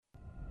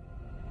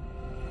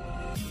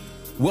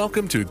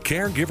Welcome to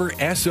Caregiver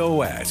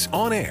SOS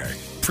On Air,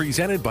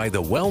 presented by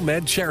the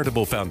WellMed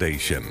Charitable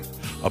Foundation,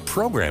 a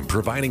program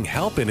providing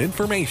help and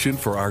information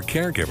for our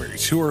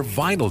caregivers who are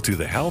vital to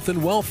the health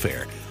and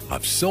welfare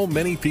of so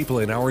many people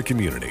in our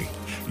community.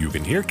 You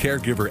can hear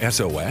Caregiver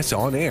SOS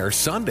on air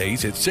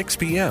Sundays at 6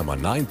 p.m.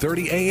 on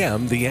 9:30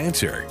 a.m. The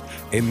Answer.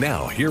 And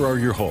now, here are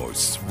your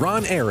hosts,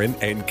 Ron Aaron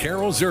and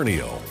Carol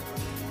Zernial.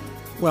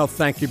 Well,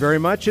 thank you very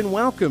much, and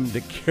welcome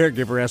to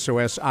Caregiver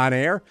SOS On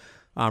Air.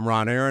 I'm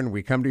Ron Aaron.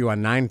 We come to you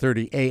on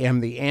 9:30 a.m.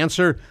 The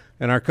Answer,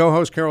 and our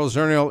co-host Carol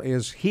Zernial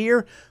is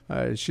here.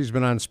 She's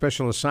been on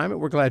special assignment.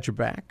 We're glad you're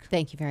back.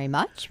 Thank you very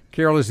much.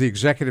 Carol is the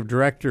executive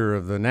director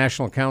of the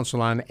National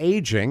Council on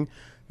Aging,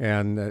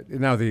 and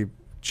now the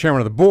chairman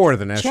of the board of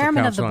the National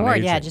Chairman Council of the on board,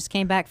 Aging. yeah, just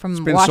came back from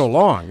It's been so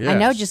long, yes. I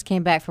know, just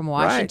came back from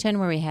Washington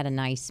where we had a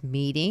nice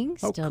meeting.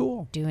 Oh, Still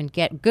cool. doing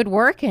good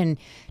work, and,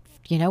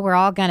 you know, we're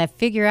all going to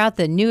figure out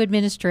the new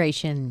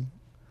administration.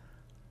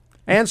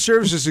 And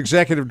serves as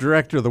executive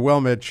director of the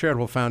WellMed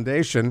Charitable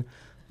Foundation.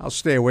 I'll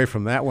stay away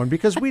from that one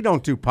because we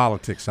don't do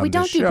politics on We this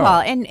don't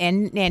show. do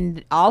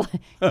and all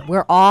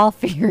we're all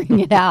figuring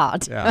it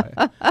out.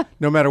 Yeah.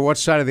 No matter what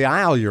side of the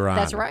aisle you're on.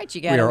 That's right.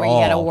 You we gotta are you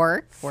gotta all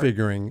work.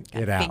 figuring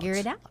it out. Figure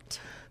it out.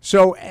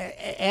 So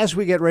as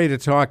we get ready to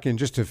talk in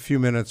just a few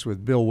minutes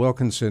with Bill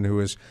Wilkinson, who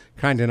is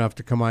kind enough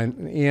to come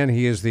on in,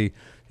 he is the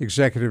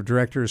executive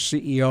director,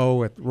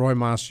 CEO at Roy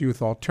Moss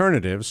Youth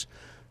Alternatives.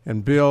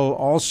 And Bill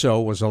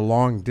also was a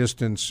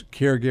long-distance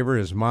caregiver.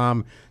 His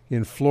mom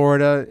in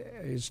Florida,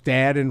 his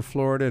dad in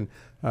Florida,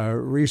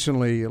 and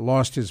recently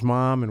lost his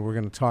mom. And we're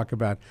going to talk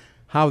about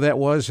how that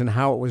was and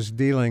how it was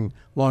dealing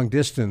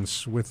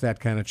long-distance with that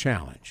kind of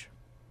challenge.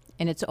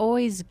 And it's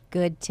always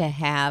good to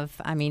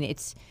have, I mean,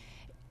 it's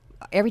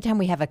every time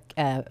we have a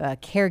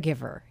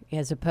caregiver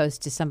as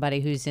opposed to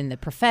somebody who's in the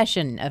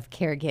profession of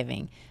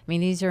caregiving. I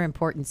mean, these are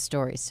important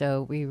stories.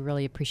 So we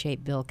really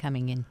appreciate Bill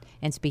coming in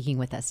and speaking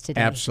with us today.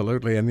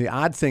 Absolutely. And the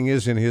odd thing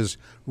is, in his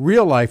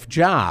real-life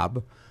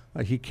job,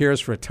 he cares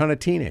for a ton of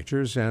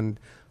teenagers and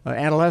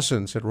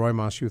adolescents at Roy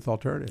Moss Youth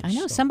Alternatives. I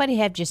know somebody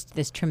had just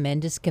this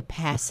tremendous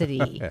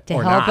capacity to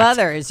Or help not.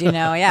 others, you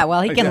know. Yeah,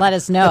 well, he can let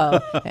us know.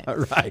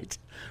 Right.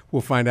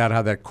 We'll find out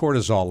how that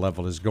cortisol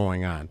level is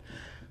going on.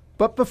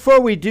 But before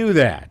we do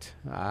that,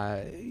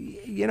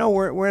 you know,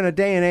 we're in a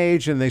day and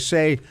age, and they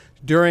say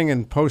during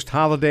and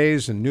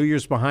post-holidays and New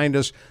Year's behind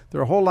us,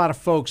 there are a whole lot of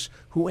folks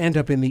who end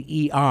up in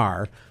the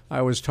ER.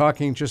 I was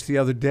talking just the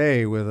other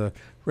day with a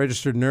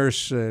registered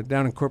nurse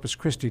down in Corpus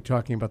Christi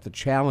talking about the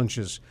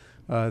challenges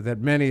that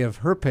many of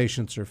her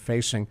patients are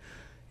facing.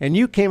 And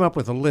you came up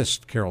with a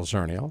list, Carol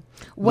Zernial.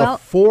 Well,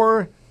 the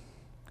 4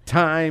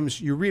 times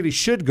you really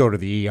should go to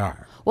the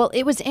ER. Well,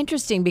 it was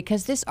interesting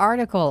because this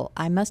article,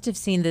 I must have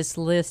seen this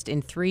list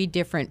in 3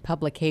 different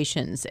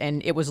publications,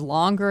 and it was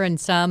longer in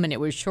some and it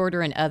was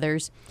shorter in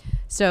others.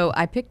 So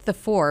I picked the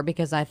 4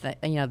 because I thought,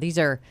 you know, these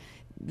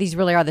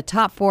really are the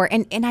top 4.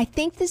 And I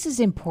think this is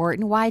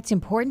important. Why it's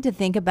important to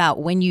think about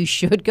when you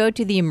should go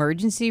to the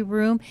emergency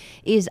room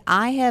is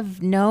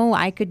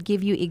I could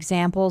give you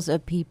examples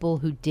of people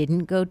who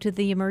didn't go to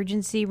the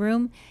emergency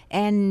room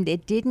and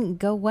it didn't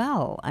go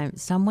well.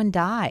 Someone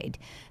died.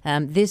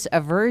 This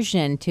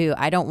aversion to,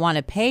 I don't want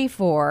to pay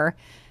for,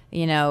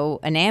 you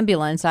know, an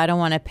ambulance. I don't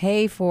want to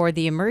pay for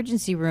the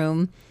emergency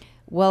room.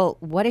 Well,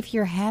 what if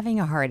you're having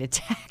a heart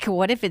attack?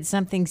 What if it's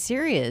something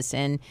serious?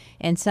 And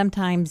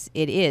sometimes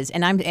it is.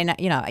 And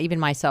you know, even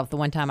myself, the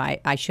one time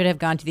I should have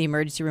gone to the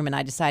emergency room and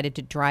I decided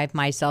to drive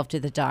myself to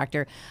the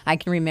doctor. I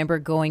can remember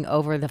going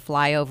over the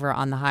flyover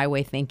on the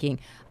highway thinking,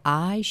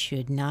 I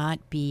should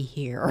not be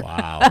here.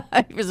 Wow.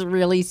 It was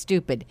really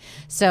stupid.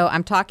 So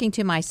I'm talking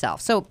to myself.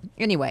 So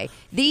anyway,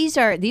 these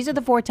are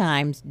the 4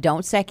 times.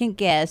 Don't second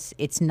guess.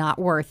 It's not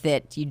worth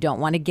it. You don't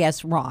want to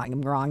guess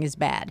wrong. Wrong is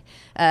bad.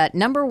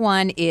 Number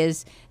 1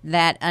 is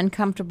that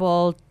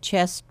uncomfortable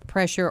chest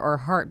pressure or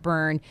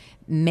heartburn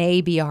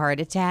may be a heart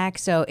attack.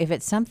 So if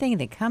it's something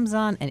that comes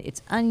on and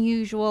it's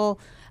unusual,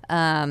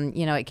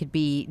 you know, it could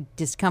be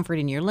discomfort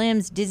in your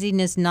limbs,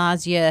 dizziness,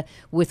 nausea.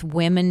 With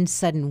women,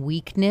 sudden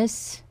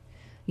weakness,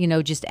 you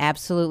know, just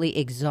absolutely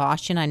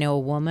exhaustion. I know a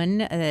woman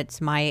that's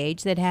my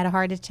age that had a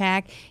heart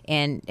attack,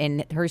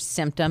 and her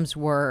symptoms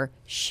were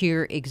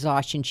sheer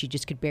exhaustion. She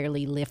just could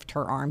barely lift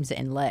her arms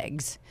and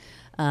legs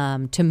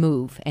to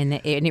move, and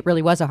it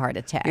really was a heart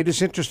attack. It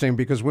is interesting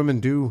because women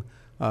do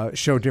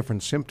show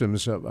different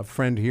symptoms. A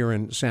friend here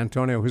in San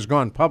Antonio who's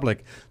gone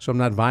public, so I'm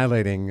not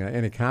violating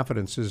any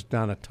confidences,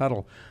 Donna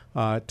Tuttle,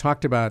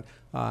 talked about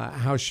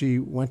how she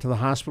went to the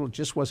hospital,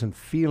 just wasn't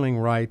feeling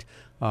right,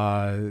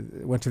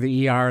 went to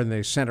the ER and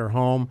they sent her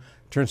home.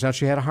 Turns out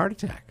she had a heart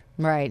attack.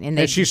 Right.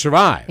 And she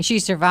survived. She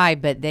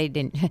survived, but they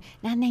didn't.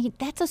 Now,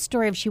 that's a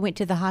story of she went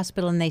to the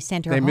hospital and they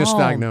sent her home. They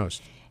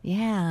misdiagnosed.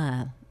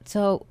 Yeah.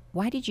 So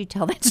why did you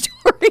tell that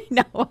story?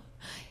 No.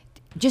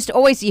 Just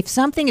always, if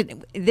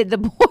something,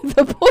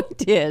 the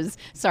point is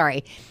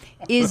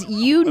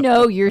you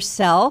know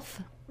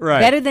yourself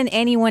better than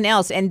anyone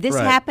else. And this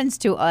happens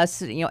to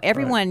us, you know,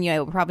 everyone, you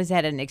know, probably has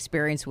had an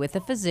experience with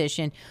a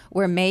physician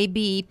where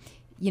maybe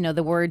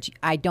the words,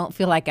 I don't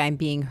feel like I'm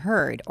being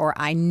heard, or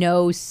I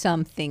know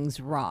something's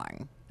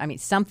wrong. I mean,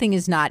 something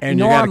is not and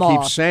normal. And you got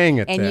to keep saying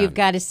it and then. You've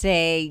got to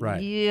say,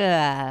 right.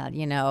 Yeah,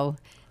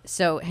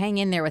 So hang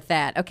in there with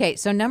that. Okay,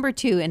 so number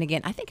 2, and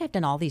again, I think I've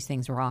done all these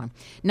things wrong.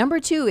 Number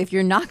 2, if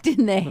you're knocked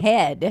in the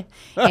head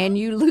and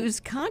you lose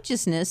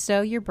consciousness,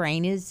 so your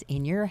brain is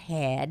in your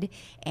head,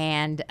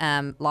 and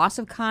loss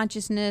of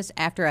consciousness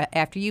after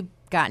you've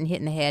gotten hit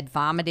in the head,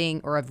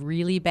 vomiting, or a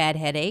really bad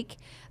headache,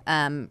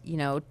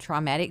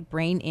 traumatic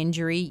brain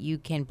injury, you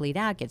can bleed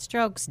out, get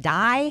strokes,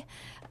 die,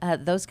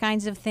 those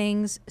kinds of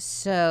things.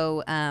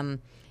 So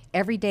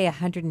every day,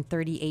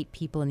 138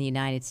 people in the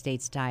United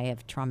States die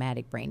of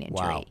traumatic brain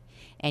injury. Wow.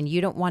 And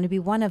you don't want to be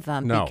one of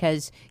them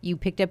because you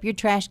picked up your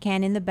trash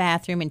can in the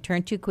bathroom and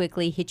turned too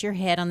quickly, hit your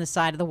head on the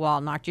side of the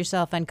wall, knocked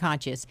yourself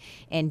unconscious,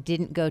 and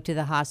didn't go to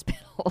the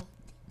hospital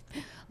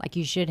like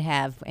you should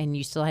have, and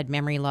you still had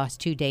memory loss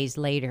 2 days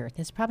later.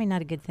 That's probably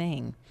not a good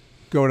thing.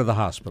 Go to the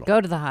hospital. Go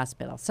to the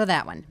hospital. So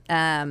that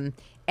one.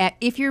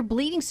 If you're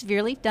bleeding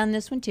severely, done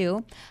this one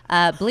too.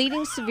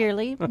 Bleeding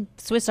severely,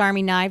 Swiss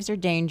Army knives are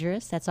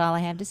dangerous. That's all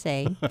I have to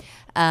say.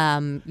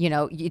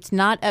 It's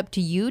not up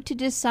to you to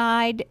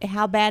decide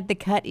how bad the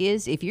cut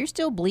is. If you're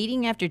still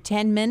bleeding after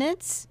 10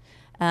 minutes,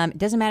 it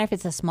doesn't matter if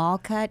it's a small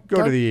cut.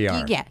 Go to the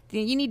ER. Yeah,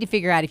 you need to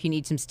figure out if you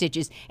need some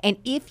stitches. And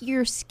if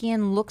your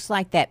skin looks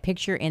like that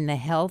picture in the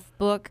health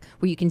book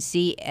where you can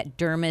see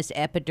dermis,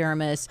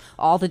 epidermis,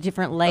 all the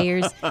different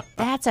layers,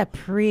 that's a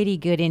pretty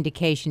good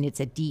indication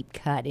it's a deep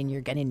cut and you're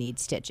going to need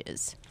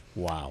stitches.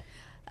 Wow.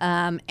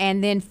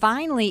 And then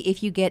finally,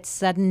 if you get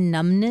sudden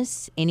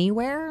numbness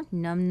anywhere,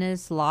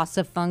 loss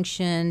of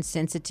function,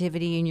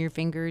 sensitivity in your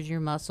fingers, your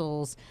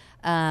muscles,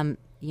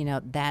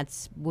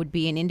 that's would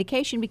be an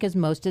indication, because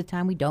most of the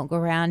time we don't go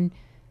around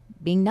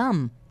being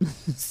numb.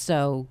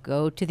 So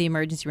go to the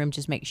emergency room.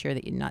 Just make sure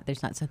that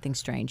there's not something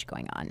strange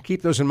going on.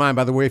 Keep those in mind.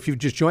 By the way, if you've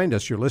just joined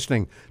us, you're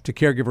listening to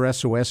Caregiver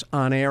SOS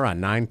on air on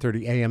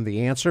 9:30 a.m.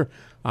 The Answer.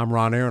 I'm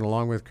Ron Aaron,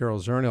 along with Carol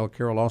Zernil.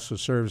 Carol also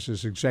serves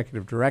as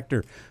Executive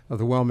Director of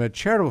the WellMed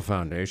Charitable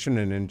Foundation.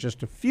 And in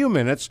just a few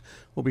minutes,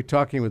 we'll be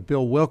talking with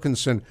Bill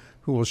Wilkinson,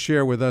 who will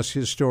share with us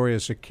his story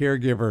as a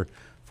caregiver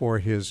for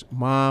his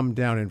mom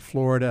down in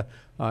Florida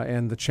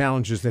and the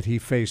challenges that he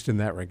faced in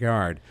that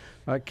regard.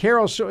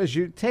 Carol, so as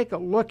you take a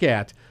look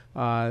at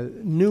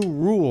new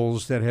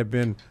rules that have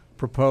been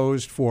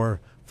proposed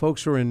for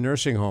folks who are in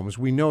nursing homes,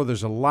 we know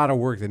there's a lot of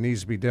work that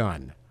needs to be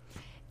done.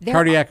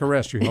 Cardiac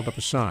arrest, you held up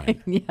a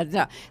sign. Yeah,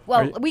 no.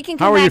 Well, we can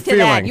how come are you back to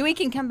that. feeling? We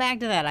can come back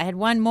to that. I had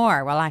one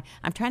more. Well,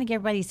 I'm trying to get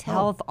everybody's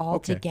health all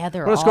okay.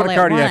 together, Well, let's all go to at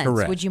cardiac once.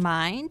 arrest. Would you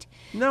mind?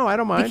 No, I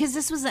don't mind. Because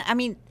this was,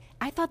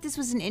 I thought this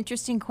was an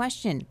interesting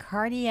question.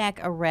 Cardiac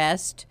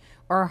arrest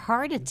or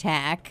heart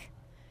attack,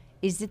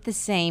 is it the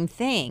same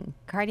thing?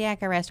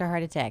 Cardiac arrest or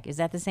heart attack, is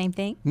that the same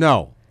thing?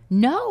 No.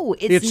 No,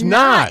 It's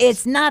not.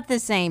 It's not the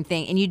same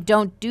thing, and you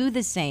don't do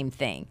the same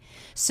thing.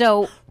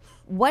 So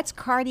what's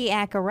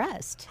cardiac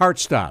arrest? Heart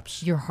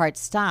stops. Your heart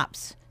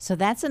stops. So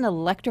that's an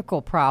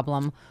electrical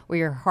problem where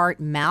your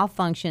heart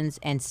malfunctions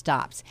and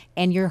stops.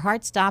 And your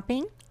heart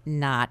stopping,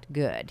 not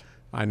good.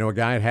 I know a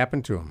guy, it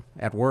happened to him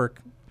at work,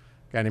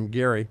 a guy named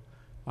Gary.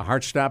 A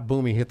heart stopped,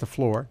 boom, he hit the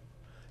floor.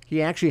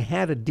 He actually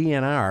had a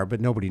DNR, but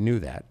nobody knew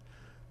that.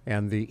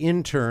 And the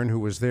intern who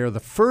was there the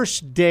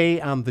first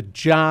day on the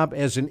job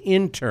as an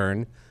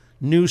intern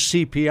knew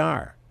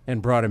CPR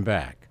and brought him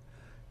back.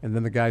 And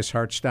then the guy's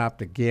heart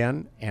stopped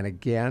again and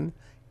again.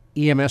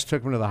 EMS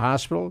took him to the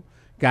hospital,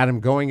 got him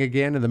going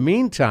again. In the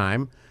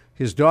meantime,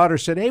 his daughter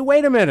said, "Hey,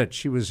 wait a minute."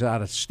 She was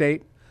out of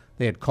state.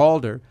 They had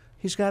called her.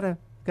 He's got a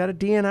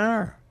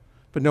DNR,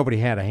 but nobody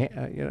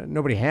had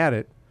nobody had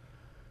it.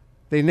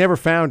 They never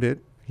found it.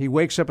 He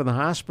wakes up in the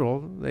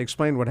hospital. They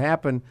explained what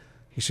happened.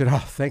 He said, "Oh,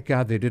 thank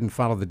God they didn't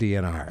follow the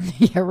DNR."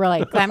 You're really,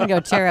 I'm going to go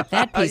tear up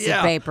that piece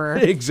of paper.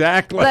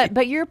 Exactly.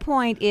 But your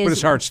point is... But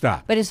his heart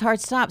stopped. But his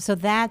heart stopped. So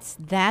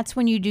that's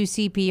when you do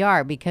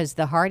CPR, because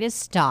the heart is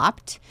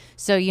stopped.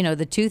 So,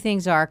 the two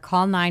things are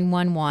call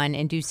 911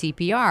 and do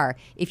CPR.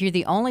 If you're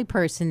the only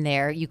person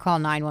there, you call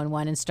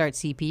 911 and start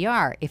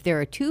CPR. If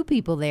there are two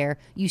people there,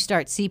 you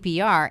start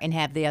CPR and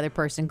have the other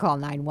person call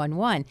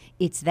 911.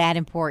 It's that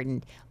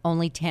important.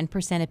 Only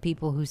 10% of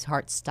people whose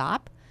hearts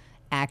stop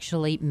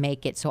actually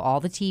make it. So all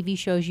the TV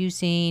shows you've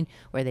seen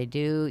where they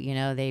do,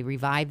 they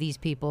revive these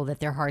people that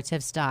their hearts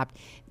have stopped,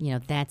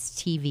 that's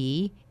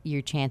TV.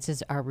 Your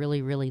chances are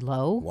really, really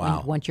low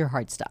once your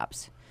heart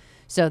stops.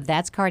 So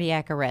that's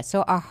cardiac arrest.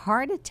 So a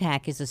heart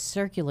attack is a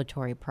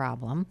circulatory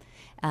problem,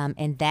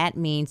 and that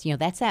means,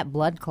 that's that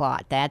blood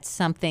clot. That's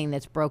something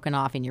that's broken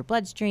off in your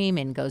bloodstream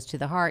and goes to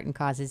the heart and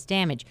causes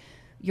damage.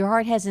 Your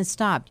heart hasn't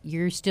stopped.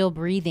 You're still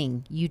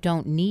breathing. You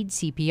don't need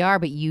CPR,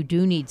 but you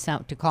do need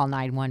to call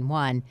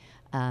 911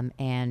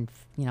 and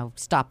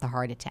stop the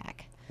heart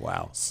attack.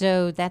 Wow.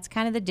 So that's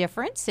kind of the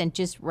difference, and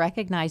just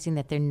recognizing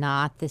that they're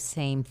not the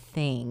same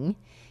thing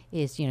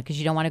is, because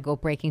you don't want to go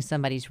breaking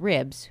somebody's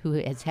ribs who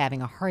is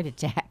having a heart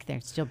attack.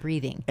 They're still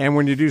breathing. And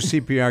when you do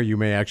CPR, you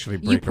may actually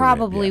break You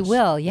probably a rib, yes.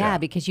 will, yeah,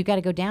 because you got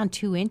to go down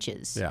 2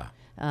 inches. Yeah.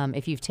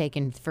 If you've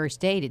taken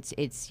first aid,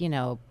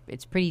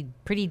 it's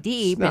pretty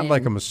deep. It's not and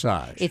like a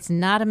massage. It's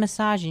not a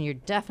massage, and you're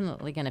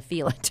definitely going to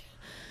feel it.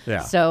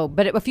 Yeah. So,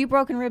 but a few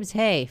broken ribs,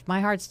 hey, if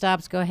my heart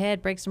stops, go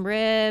ahead, break some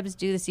ribs,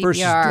 do the CPR.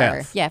 Versus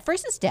death. Yeah,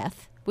 versus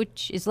death,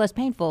 which is less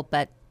painful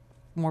but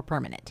more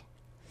permanent.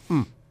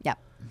 Yep.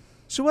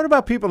 So what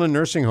about people in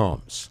nursing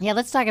homes? Yeah,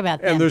 let's talk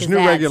about that. And there's new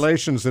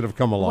regulations that have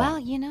come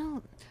along.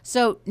 Well,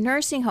 so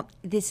nursing home,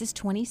 this is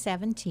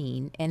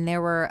 2017, and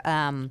there were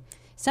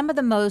some of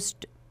the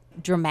most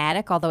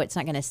dramatic, although it's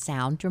not going to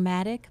sound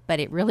dramatic,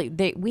 but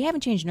we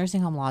haven't changed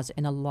nursing home laws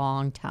in a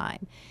long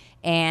time.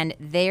 And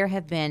there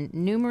have been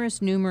numerous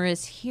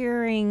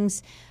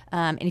hearings.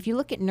 And if you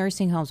look at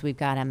nursing homes, we've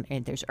got them.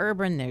 There's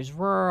urban, there's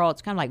rural.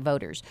 It's kind of like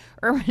voters.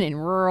 Urban and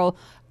rural,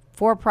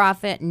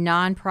 for-profit,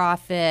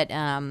 non-profit,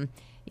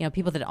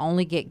 people that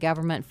only get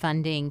government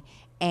funding.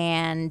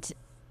 And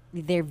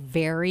they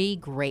vary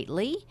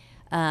greatly.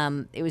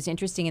 It was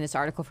interesting in this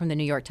article from the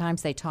New York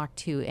Times, they talked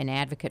to an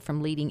advocate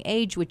from Leading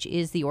Age, which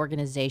is the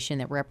organization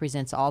that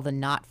represents all the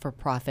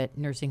not-for-profit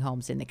nursing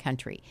homes in the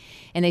country.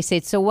 And they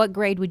said, so what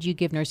grade would you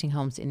give nursing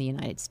homes in the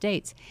United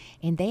States?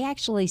 And they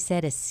actually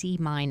said a C-.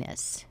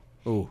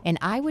 Ooh. And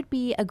I would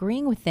be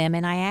agreeing with them.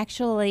 And I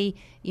actually,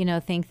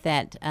 think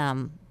that,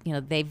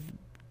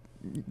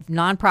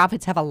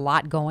 nonprofits have a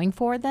lot going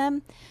for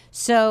them.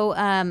 So,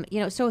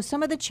 so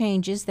some of the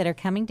changes that are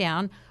coming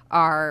down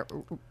are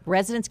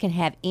residents can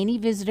have any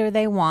visitor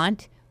they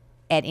want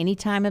at any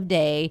time of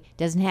day.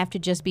 Doesn't have to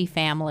just be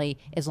family,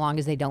 as long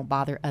as they don't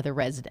bother other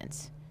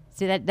residents.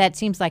 See, that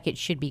seems like it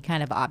should be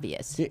kind of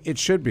obvious. It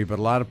should be, but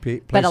a lot of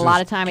people. But a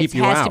lot of time it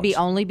has to be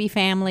out. only be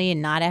family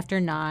and not after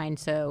 9.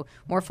 So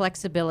more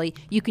flexibility.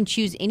 You can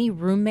choose any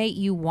roommate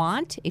you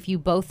want if you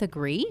both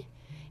agree.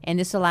 And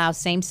this allows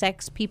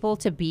same-sex people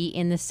to be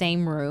in the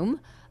same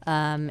room,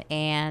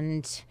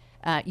 and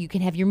you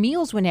can have your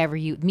meals whenever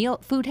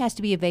food has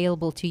to be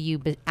available to you,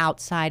 but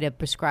outside of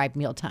prescribed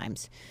meal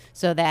times.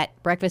 So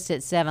that breakfast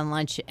at 7,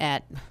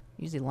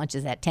 usually lunch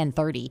is at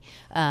 10:30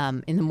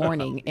 in the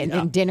morning,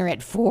 and dinner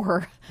at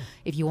 4.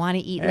 If you want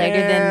to eat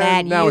later than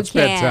that, now you it's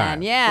can.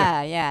 bedtime.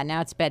 Yeah. Now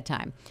it's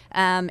bedtime,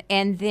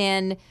 and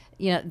then.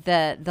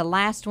 The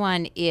last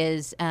one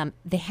is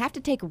they have to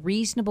take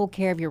reasonable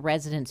care of your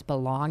residents'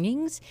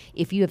 belongings.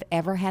 If you have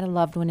ever had a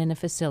loved one in a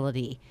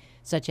facility,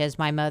 such as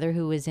my mother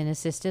who was in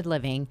assisted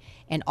living,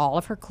 and all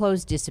of her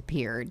clothes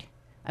disappeared.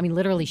 I mean,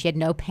 literally, she had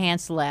no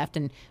pants left,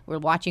 and we're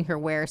watching her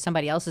wear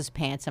somebody else's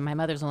pants. And my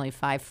mother's only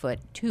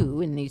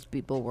 5'2", and these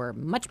people were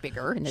much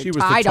bigger. And she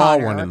was the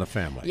tall one in the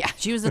family. Yeah,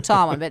 she was the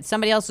tall one, but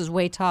somebody else was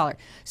way taller.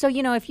 So,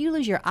 if you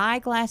lose your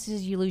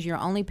eyeglasses, you lose your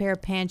only pair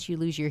of pants, you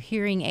lose your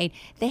hearing aid,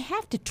 they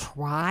have to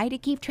try to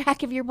keep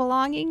track of your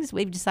belongings.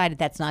 We've decided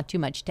that's not too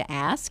much to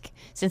ask,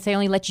 since they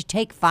only let you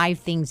take 5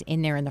 things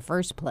in there in the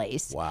first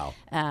place. Wow.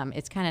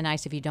 It's kind of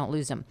nice if you don't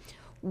lose them.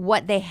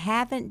 What they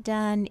haven't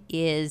done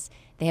is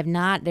they're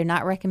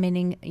not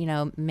recommending,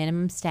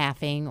 minimum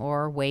staffing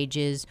or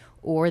wages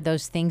or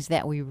those things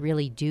that we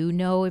really do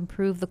know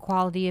improve the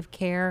quality of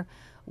care,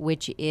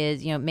 which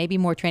is, maybe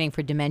more training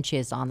for dementia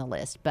is on the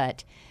list.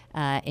 But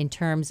in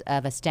terms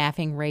of a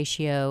staffing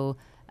ratio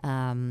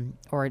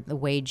or the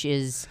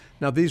wages.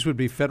 Now, these would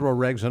be federal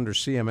regs under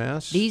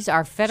CMS? These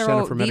are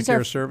federal. Center for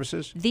Medicare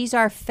Services? These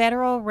are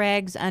federal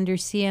regs under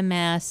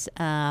CMS.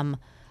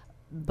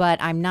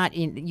 But I'm not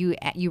in.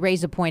 You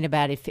raise a point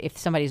about if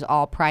somebody's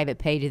all private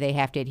pay, do they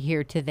have to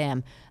adhere to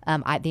them?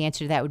 The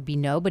answer to that would be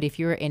no. But if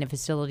you're in a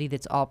facility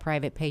that's all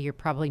private pay, you're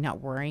probably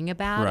not worrying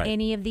about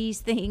any of these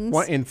things.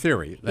 Well, in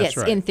theory, that's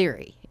right.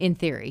 Yes, in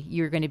theory,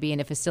 you're going to be in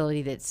a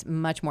facility that's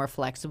much more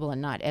flexible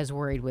and not as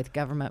worried with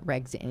government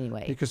regs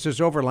anyway. Because there's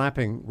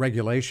overlapping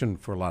regulation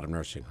for a lot of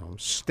nursing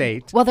homes,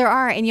 state. Well, there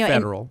are, and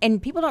federal,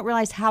 and people don't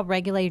realize how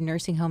regulated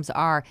nursing homes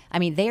are. I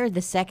mean, they are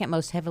the second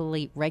most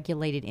heavily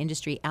regulated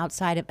industry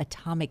outside of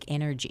atomic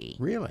energy.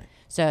 Really?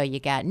 So you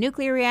got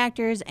nuclear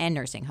reactors and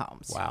nursing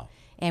homes. Wow.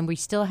 And we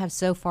still have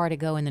so far to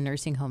go in the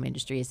nursing home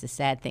industry is the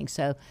sad thing.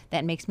 So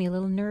that makes me a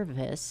little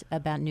nervous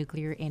about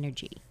nuclear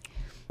energy.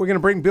 We're going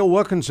to bring Bill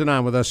Wilkinson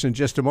on with us in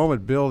just a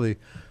moment. Bill, the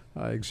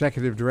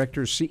Executive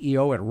Director,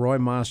 CEO at Roy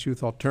Moss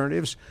Youth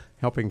Alternatives,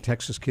 helping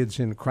Texas kids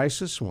in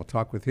crisis. And we'll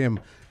talk with him,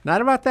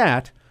 not about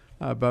that,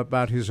 but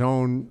about his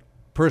own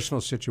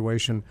personal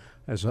situation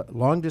as a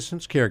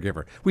long-distance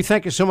caregiver. We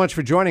thank you so much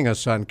for joining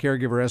us on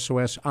Caregiver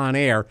SOS On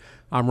Air.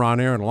 I'm Ron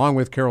Aaron, along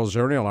with Carol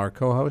Zernial, our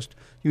co-host.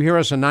 You hear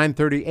us at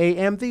 9:30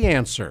 a.m. The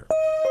Answer.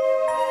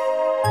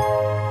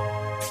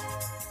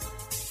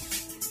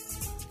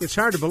 It's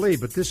hard to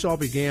believe, but this all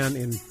began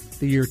in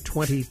the year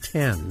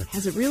 2010.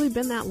 Has it really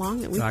been that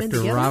long that we've been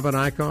together? Dr. Robin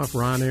Eichhoff,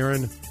 Ron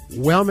Aaron,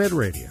 WellMed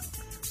Radio.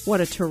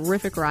 What a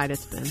terrific ride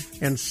it's been.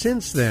 And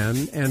since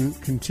then, and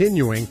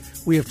continuing,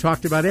 we have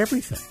talked about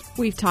everything.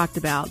 We've talked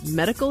about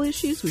medical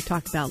issues, we've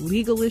talked about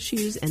legal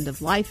issues,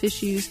 end-of-life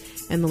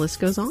issues, and the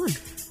list goes on.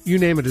 You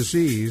name a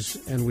disease,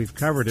 and we've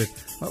covered it,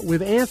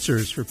 with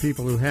answers for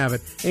people who have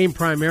it, aimed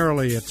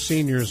primarily at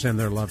seniors and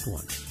their loved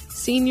ones.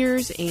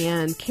 Seniors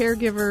and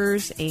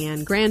caregivers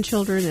and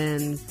grandchildren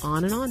and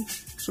on and on.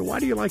 So why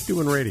do you like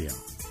doing radio?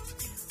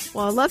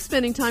 Well, I love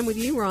spending time with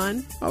you,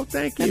 Ron. Oh,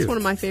 thank you. That's one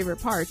of my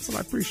favorite parts. Well,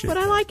 I appreciate But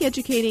that. I like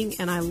educating,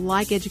 and I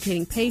like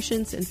educating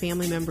patients and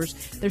family members.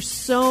 There's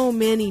so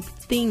many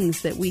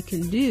things that we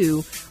can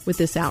do with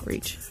this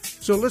outreach.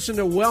 So listen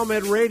to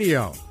WellMed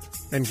Radio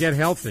and get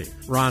healthy.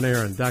 Ron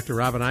Aaron, Dr.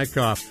 Robin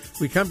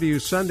Eichhoff. We come to you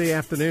Sunday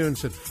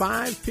afternoons at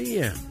 5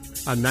 p.m.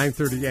 on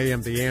 9:30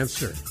 a.m. The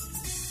Answer.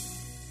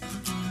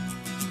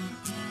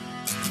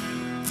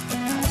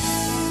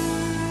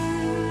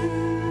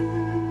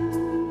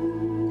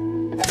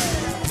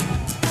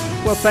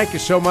 Well, thank you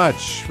so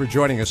much for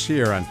joining us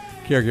here on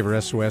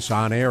Caregiver SOS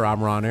On Air.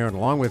 I'm Ron Aaron,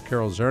 along with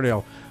Carol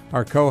Zernial,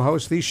 our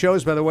co-host. These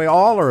shows, by the way,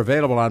 all are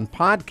available on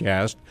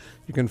podcast.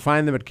 You can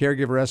find them at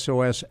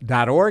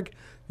caregiversos.org,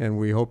 and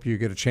we hope you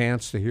get a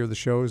chance to hear the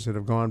shows that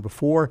have gone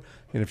before.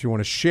 And if you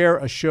want to share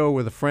a show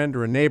with a friend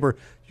or a neighbor,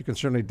 you can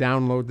certainly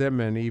download them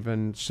and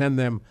even send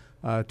them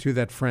to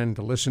that friend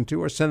to listen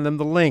to, or send them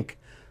the link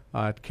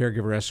at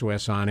Caregiver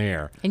SOS On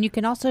Air. And you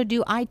can also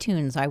do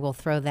iTunes. I will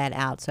throw that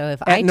out. So if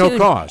At iTunes, no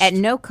cost. At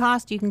no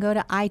cost, you can go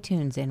to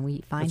iTunes and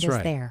we find That's us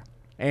right. there.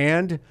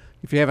 And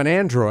if you have an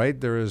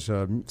Android, there is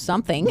a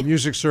Something.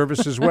 music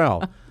service as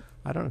well.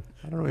 I don't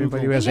know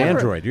anybody who has We never-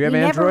 Android. Do you have we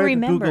never Android?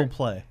 remember. Google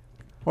Play.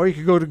 Or you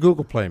could go to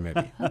Google Play,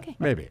 maybe. Okay.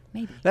 Maybe.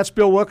 Maybe. That's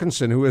Bill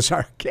Wilkinson, who is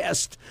our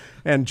guest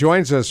and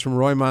joins us from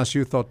Roy Moss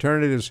Youth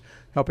Alternatives,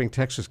 helping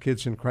Texas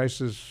kids in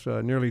crisis.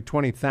 Nearly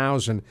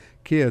 20,000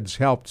 kids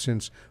helped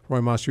since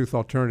Roy Moss Youth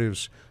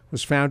Alternatives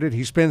was founded.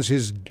 He spends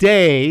his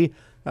day,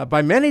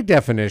 by many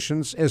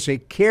definitions, as a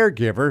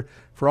caregiver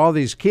for all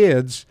these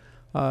kids.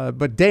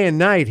 But day and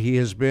night, he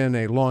has been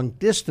a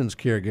long-distance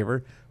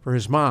caregiver for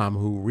his mom,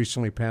 who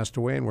recently passed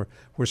away, and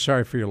we're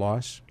sorry for your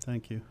loss.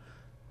 Thank you.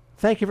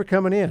 Thank you for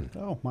coming in.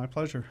 Oh, my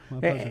pleasure. My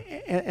pleasure.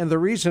 And the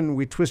reason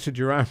we twisted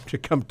your arm to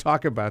come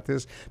talk about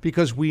this,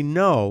 because we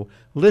know,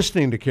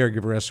 listening to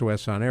Caregiver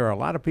SOS On Air, a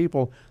lot of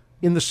people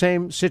in the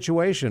same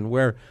situation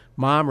where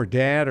mom or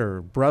dad or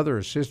brother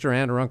or sister,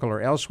 aunt or uncle are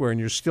elsewhere, and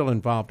you're still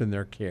involved in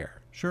their care.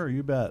 Sure,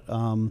 you bet.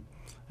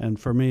 And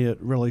for me, it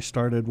really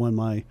started when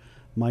my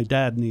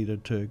dad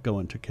needed to go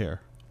into care.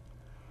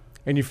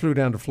 And you flew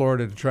down to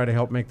Florida to try to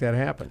help make that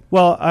happen.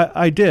 Well,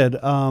 I did.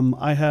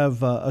 I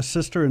have a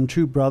sister and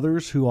two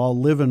brothers who all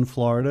live in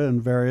Florida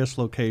in various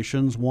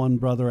locations. One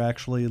brother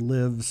actually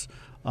was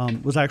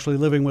actually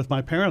living with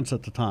my parents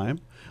at the time.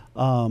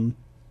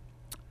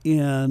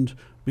 And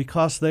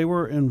because they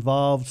were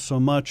involved so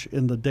much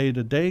in the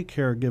day-to-day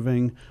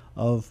caregiving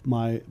of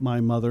my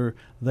mother,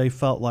 they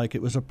felt like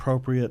it was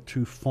appropriate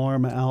to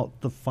farm out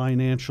the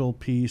financial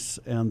piece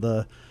and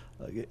the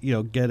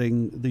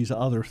getting these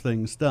other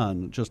things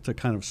done, just to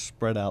kind of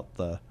spread out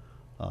the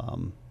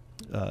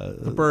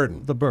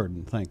burden. The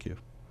burden. Thank you.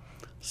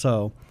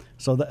 So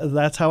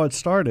that's how it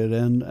started,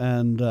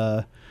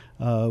 and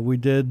we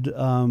did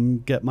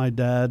get my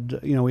dad.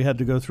 We had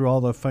to go through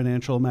all the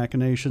financial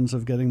machinations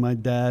of getting my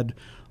dad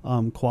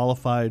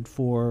qualified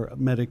for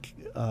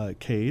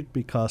Medicaid,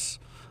 because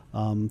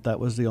that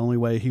was the only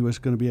way he was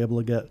going to be able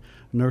to get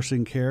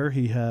nursing care.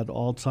 He had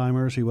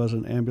Alzheimer's. He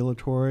wasn't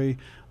ambulatory.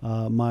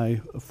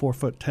 My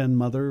 4'10"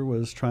 mother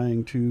was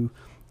trying to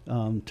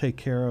take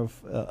care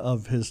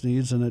of his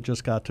needs, and it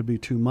just got to be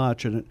too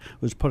much, and it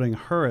was putting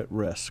her at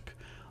risk.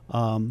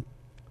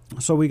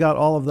 So we got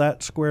all of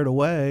that squared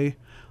away,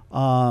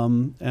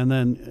 and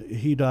then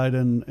he died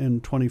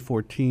in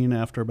 2014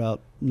 after about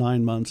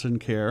 9 months in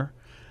care.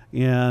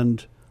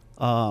 And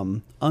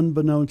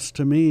unbeknownst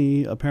to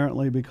me,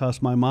 apparently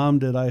because my mom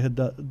did, I had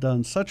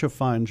done such a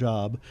fine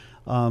job.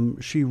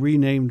 She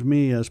renamed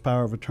me as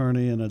power of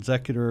attorney and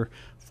executor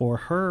for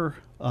her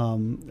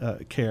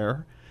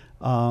care.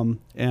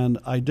 And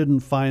I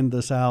didn't find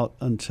this out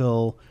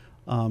until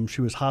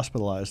she was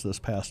hospitalized this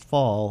past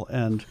fall.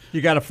 And You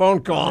got a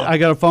phone call. I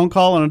got a phone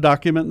call and a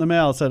document in the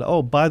mail that said,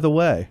 "Oh, by the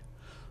way."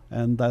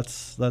 And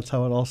that's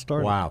how it all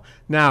started. Wow.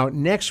 Now,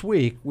 next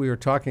week, we are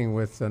talking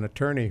with an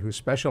attorney who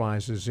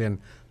specializes in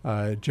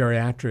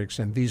geriatrics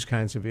and these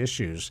kinds of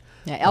issues.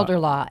 Yeah, elder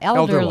law.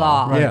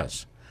 Right.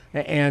 Yes.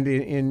 And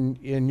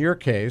in your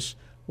case,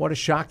 what a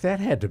shock that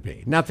had to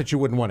be. Not that you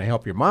wouldn't want to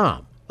help your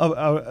mom.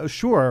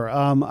 Sure.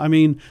 I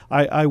mean,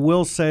 I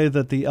will say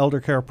that the elder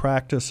care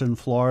practice in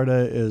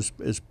Florida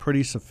is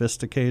pretty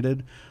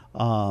sophisticated.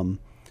 And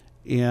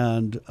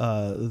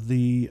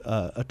the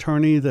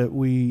attorney that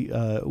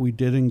we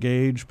did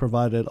engage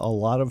provided a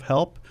lot of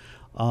help.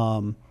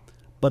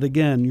 But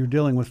again, you're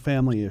dealing with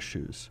family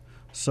issues.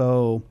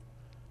 So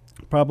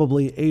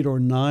probably 8 or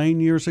 9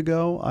 years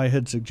ago, I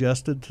had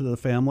suggested to the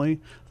family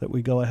that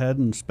we go ahead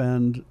and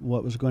spend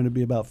what was going to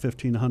be about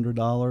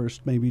 $1,500,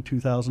 maybe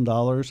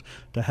 $2,000,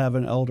 to have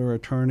an elder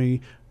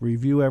attorney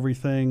review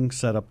everything,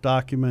 set up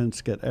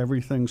documents, get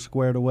everything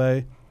squared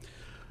away.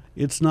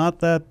 It's not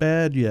that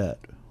bad yet.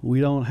 We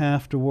don't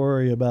have to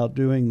worry about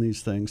doing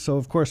these things. So,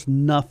 of course,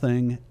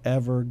 nothing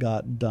ever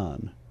got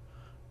done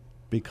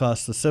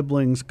because the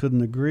siblings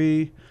couldn't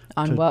agree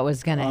On what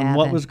was going to happen. On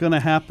what was going to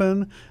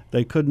happen.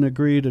 They couldn't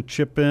agree to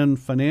chip in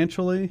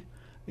financially.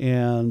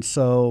 And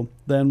so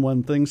then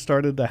when things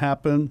started to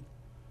happen,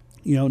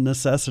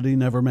 necessity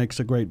never makes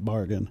a great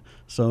bargain.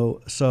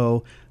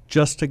 So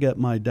just to get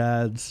my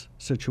dad's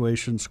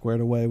situation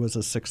squared away was a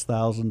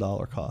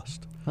 $6,000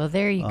 cost. Well,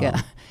 there you go.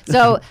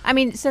 So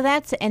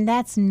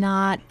that's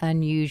not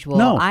unusual.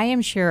 No. I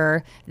am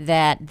sure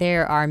that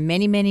there are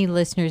many, many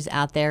listeners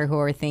out there who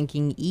are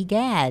thinking,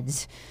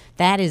 egads,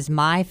 that is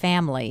my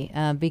family,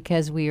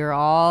 because we are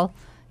all,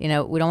 we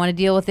don't want to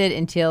deal with it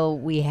until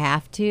we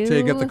have to. Till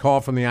you get the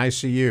call from the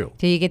ICU.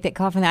 Till you get that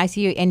call from the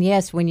ICU. And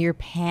yes, when you're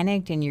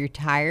panicked and you're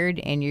tired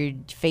and you're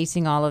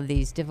facing all of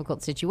these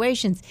difficult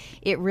situations,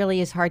 it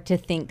really is hard to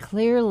think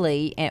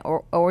clearly,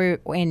 or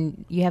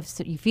when you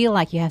feel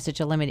like you have such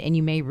a limit, and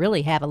you may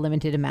really have a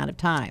limited amount of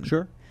time.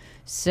 Sure.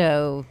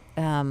 So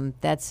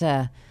that's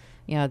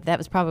that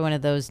was probably one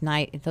of those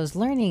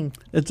learning.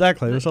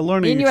 Exactly. It was a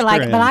learning and you're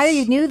experience. like, but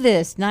I knew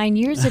this 9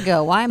 years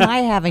ago. Why am I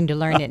having to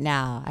learn it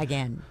now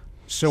again?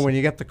 So when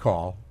you get the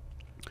call,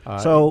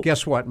 So-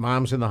 guess what?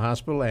 Mom's in the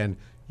hospital, and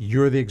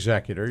you're the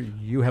executor.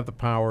 You have the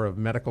power of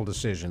medical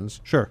decisions.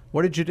 Sure.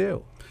 What did you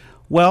do?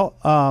 Well,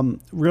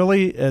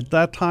 really, at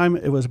that time,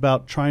 it was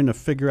about trying to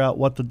figure out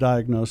what the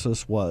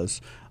diagnosis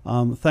was.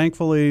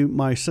 Thankfully,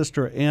 my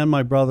sister and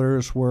my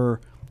brothers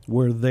were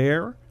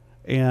there,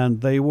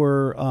 and they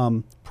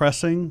were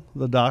pressing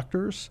the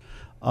doctors,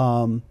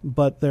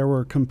 but there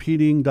were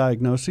competing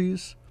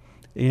diagnoses,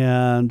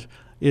 and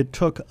it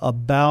took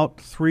about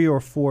 3 or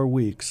 4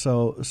 weeks.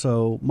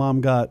 So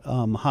Mom got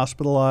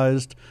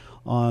hospitalized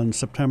on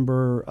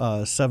September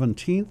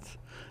 17th,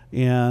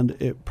 and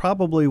it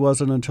probably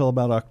wasn't until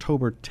about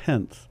October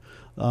 10th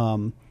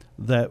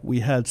that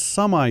we had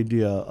some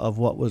idea of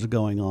what was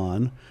going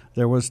on.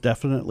 There was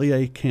definitely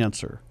a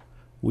cancer.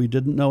 We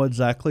didn't know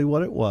exactly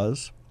what it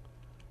was.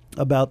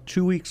 About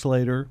 2 weeks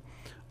later,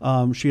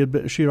 she had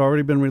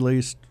already been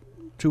released.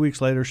 2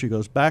 weeks later, she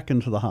goes back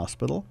into the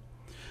hospital.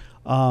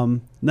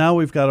 Now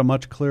we've got a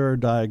much clearer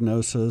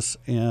diagnosis,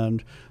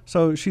 and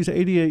so she's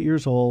 88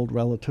 years old,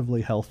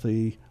 relatively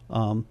healthy,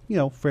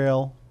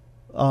 frail,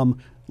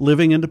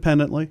 living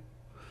independently.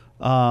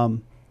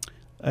 And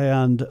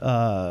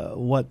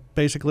what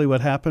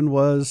happened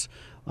was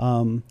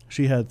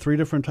she had 3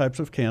 different types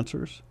of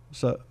cancers,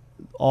 so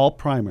all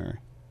primary.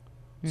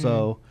 Mm-hmm.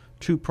 So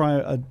 2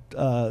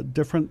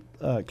 different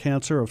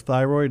cancer of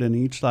thyroid in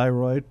each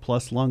thyroid,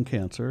 plus lung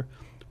cancer,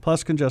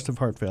 plus congestive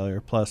heart failure,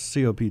 plus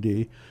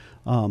COPD.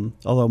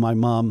 Although my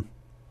mom,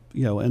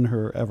 in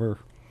her ever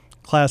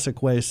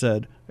classic way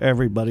said,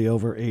 everybody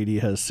over 80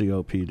 has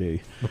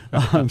COPD.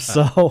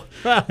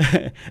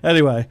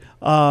 Anyway,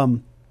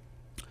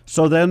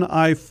 so then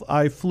I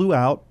flew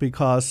out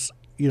because,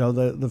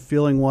 the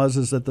feeling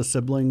was that the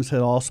siblings had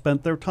all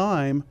spent their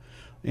time,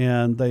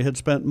 and they had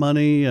spent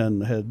money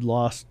and had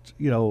lost,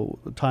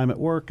 time at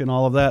work and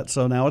all of that.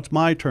 So now it's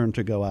my turn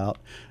to go out.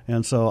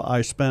 And so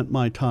I spent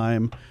my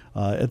time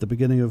at the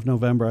beginning of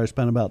November. I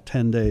spent about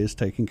 10 days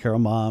taking care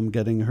of Mom,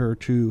 getting her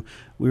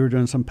we were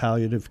doing some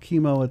palliative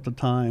chemo at the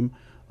time,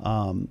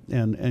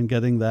 and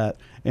getting that.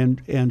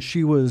 And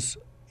she was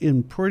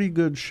in pretty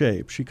good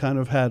shape. She kind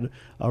of had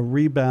a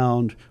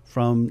rebound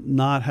from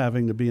not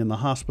having to be in the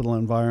hospital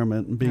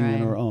environment and being in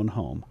her own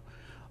home.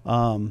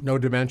 No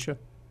dementia?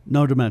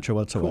 No dementia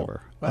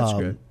whatsoever. Cool. That's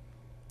good.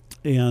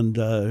 And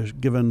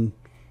given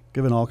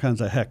all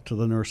kinds of heck to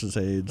the nurses'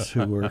 aides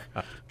who were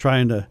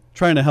trying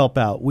to help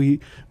out. We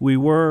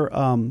were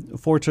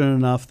fortunate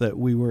enough that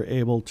we were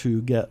able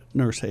to get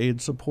nurse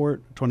aide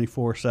support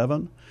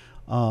 24/7,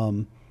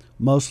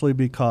 mostly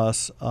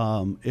because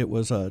it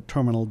was a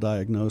terminal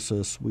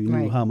diagnosis. We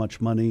knew how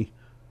much money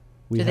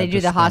we had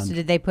to spend.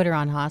 Did they put her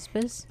on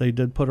hospice? They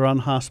did put her on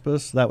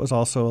hospice. That was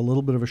also a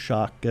little bit of a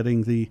shock,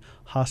 getting the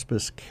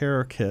hospice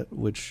care kit,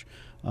 which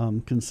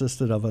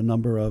consisted of a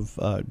number of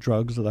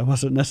drugs that I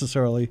wasn't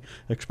necessarily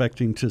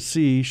expecting to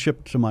see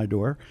shipped to my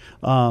door.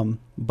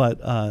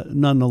 But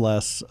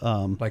nonetheless...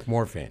 like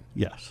morphine?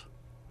 Yes.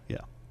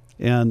 Yeah.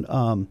 And,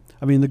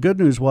 the good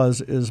news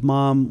is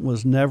Mom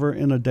was never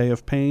in a day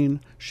of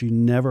pain. She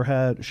never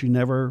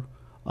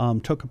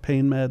took a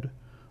pain med.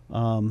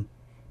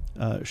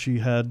 She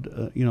had,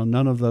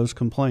 none of those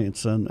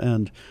complaints.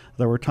 And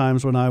there were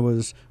times when I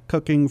was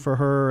cooking for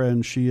her,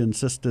 and she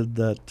insisted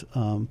that,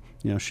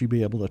 she'd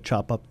be able to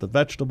chop up the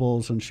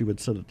vegetables, and she would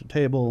sit at the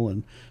table,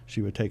 and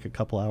she would take a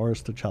couple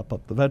hours to chop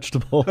up the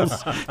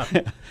vegetables.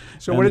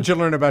 So what did you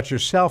learn about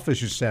yourself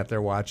as you sat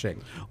there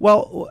watching?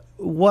 Well,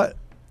 my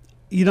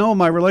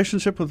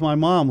relationship with my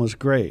mom was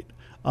great.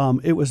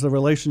 It was the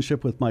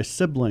relationship with my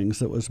siblings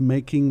that was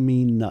making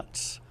me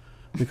nuts,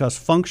 because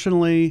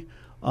functionally,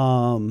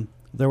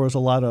 there was a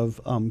lot of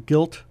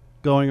guilt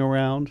going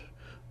around.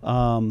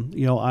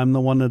 I'm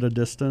the one at a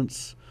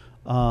distance.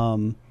 We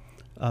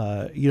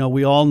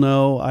all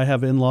know I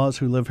have in-laws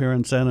who live here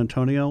in San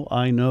Antonio.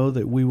 I know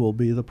that we will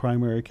be the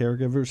primary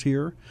caregivers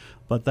here,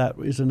 but that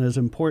isn't as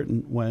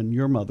important when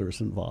your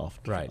mother's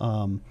involved. Right.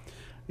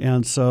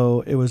 And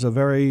so it was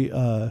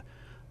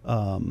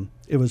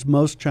it was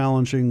most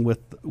challenging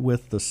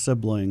with the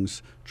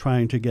siblings,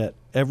 trying to get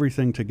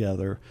everything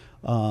together,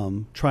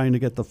 trying to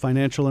get the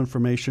financial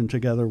information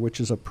together, which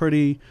is a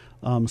pretty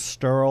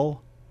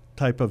sterile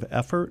type of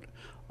effort.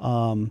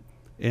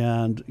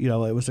 And, you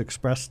know, it was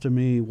expressed to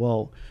me,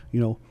 well, you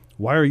know,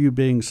 why are you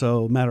being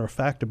so matter of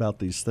fact about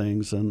these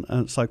things? And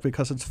it's like,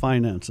 because it's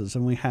finances,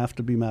 and we have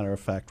to be matter of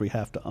fact. We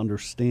have to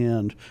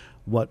understand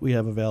what we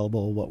have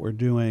available, what we're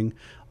doing.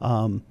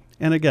 And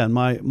again,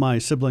 my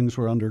siblings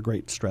were under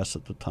great stress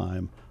at the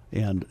time,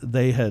 and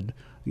they had,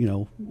 you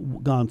know,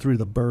 gone through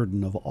the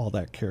burden of all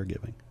that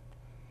caregiving.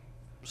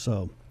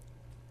 So,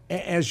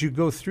 as you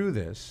go through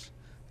this,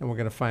 and we're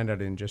going to find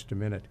out in just a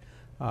minute,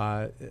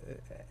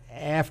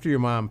 after your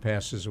mom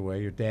passes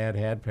away, your dad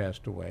had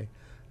passed away,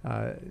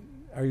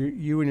 are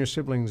you and your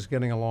siblings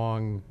getting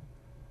along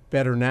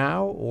better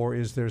now, or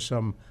is there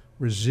some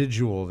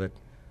residual that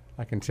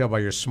I can tell by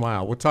your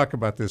smile? We'll talk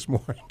about this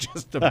more in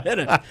just a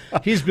minute.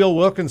 He's Bill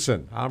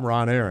Wilkinson. I'm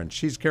Ron Aaron.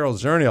 She's Carol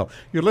Zernial.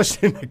 You're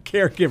listening to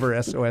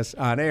Caregiver SOS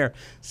on Air.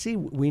 See,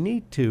 we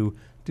need to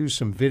do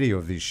some video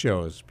of these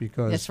shows,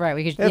 because that's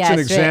right. That's an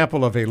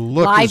example of a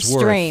look live is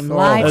worth. stream. Oh,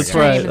 Live that's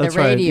stream right. of the That's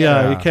radio.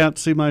 right. Yeah, you can't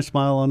see my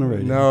smile on the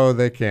radio. No,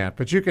 they can't.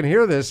 But you can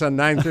hear this on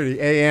 9:30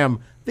 a.m.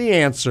 The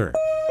Answer.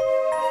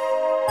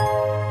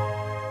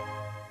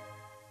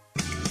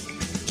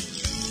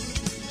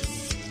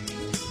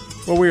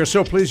 Well, we are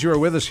so pleased you are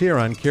with us here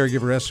on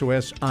Caregiver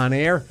SOS on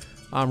Air.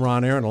 I'm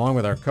Ron Aaron, along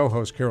with our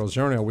co-host Carol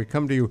Zernial. We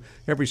come to you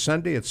every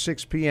Sunday at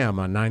 6 p.m.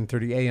 on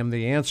 9:30 a.m.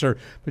 The Answer.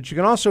 But you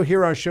can also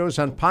hear our shows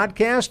on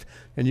podcast,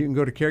 and you can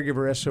go to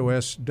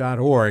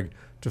caregiversos.org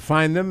to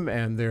find them,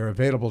 and they're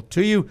available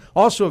to you.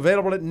 Also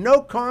available at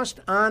no cost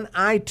on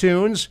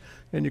iTunes,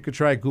 and you could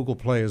try Google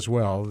Play as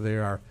well. They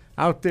are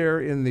out there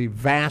in the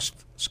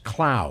vast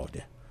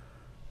cloud,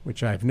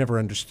 which I've never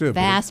understood.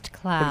 Vast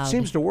cloud. But it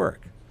seems to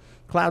work.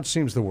 Cloud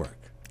seems to work.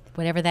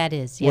 Whatever that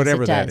is. Yes,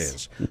 Whatever it that does.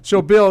 is.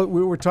 So, Bill,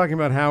 we were talking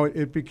about how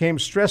it became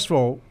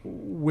stressful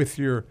with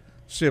your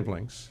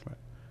siblings. Right.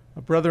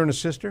 A brother and a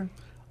sister?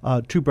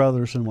 2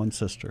 brothers and 1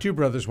 sister. 2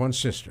 brothers, 1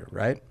 sister,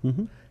 right?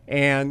 Mm-hmm.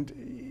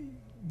 And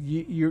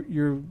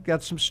you've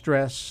got some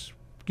stress,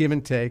 give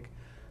and take.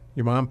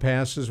 Your mom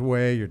passes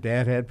away. Your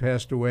dad had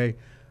passed away.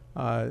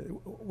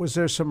 Was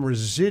there some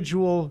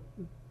residual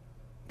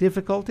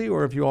difficulty,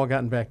 or have you all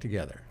gotten back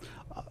together?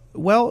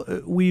 Well,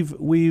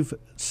 we've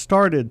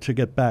started to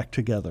get back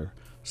together.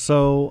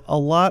 So a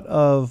lot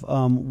of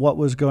what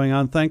was going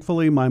on,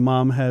 thankfully, my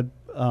mom had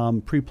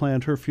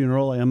pre-planned her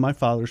funeral and my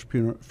father's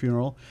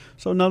funeral,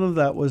 so none of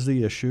that was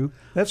the issue.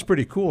 That's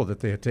pretty cool that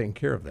they had taken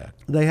care of that.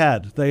 They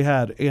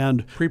had,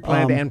 and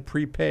pre-planned and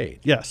prepaid.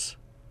 Yes,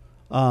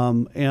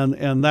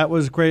 and that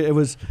was great. It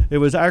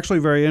was actually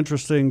very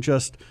interesting,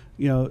 just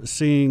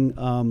seeing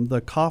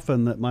the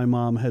coffin that my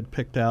mom had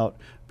picked out,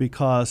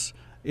 because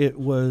it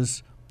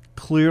was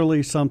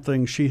clearly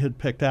something she had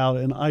picked out,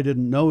 and I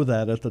didn't know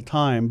that at the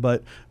time,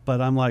 but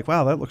I'm like,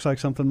 wow, that looks like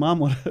something Mom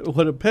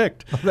would have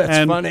picked. Oh,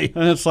 that's funny.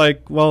 And it's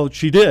like, well,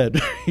 she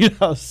did,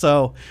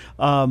 So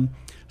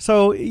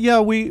yeah,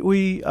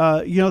 we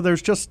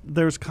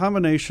there's a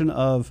combination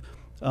of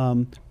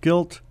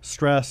guilt,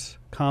 stress,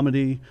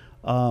 comedy.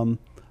 During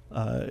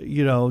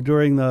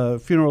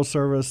the funeral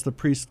service, the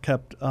priest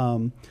kept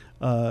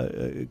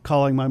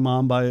calling my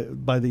mom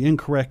by the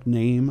incorrect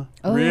name.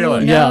 Oh,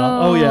 really? No. Yeah.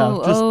 Oh, yeah.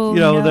 Just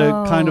no.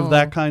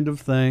 that kind of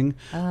thing.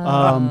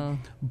 Oh.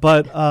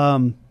 But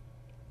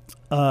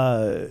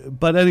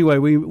anyway,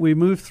 we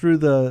moved through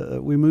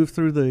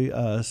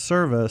the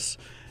service,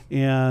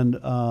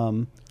 and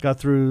got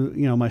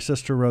through. My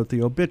sister wrote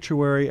the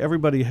obituary.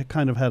 Everybody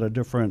kind of had a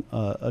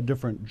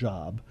different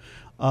job.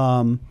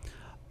 And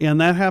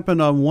that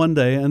happened on one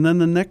day, and then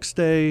the next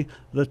day,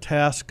 the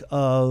task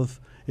of,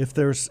 if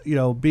there's,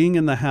 being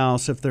in the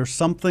house, if there's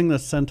something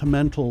that's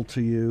sentimental to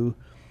you,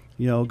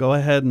 go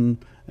ahead and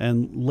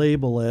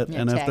label it. Yeah,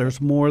 and if tag there's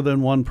it. more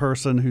than one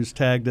person who's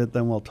tagged it,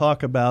 then we'll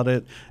talk about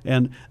it.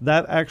 And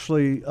that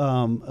actually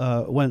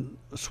went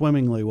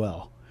swimmingly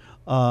well.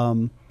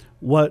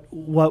 What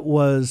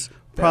was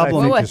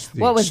problem?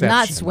 What was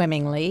not exception.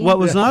 swimmingly? What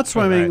was not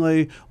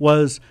swimmingly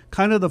was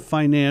kind of the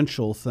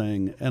financial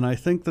thing, and I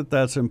think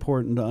that's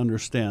important to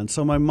understand.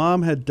 So my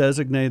mom had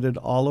designated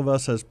all of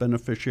us as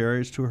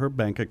beneficiaries to her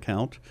bank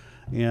account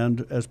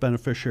and as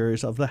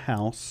beneficiaries of the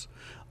house,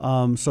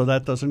 so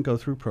that doesn't go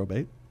through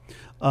probate.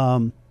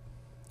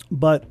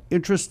 But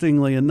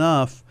interestingly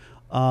enough,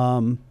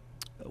 while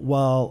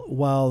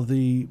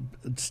the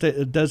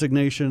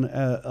designation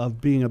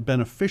of being a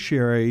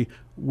beneficiary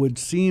would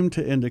seem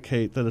to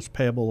indicate that it's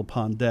payable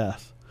upon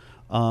death,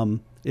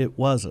 it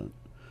wasn't.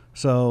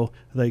 So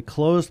they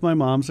closed my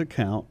mom's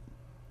account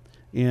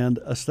and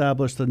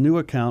established a new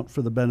account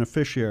for the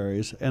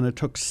beneficiaries, and it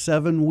took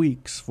 7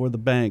 weeks for the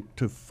bank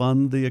to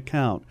fund the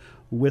account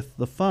with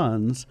the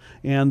funds,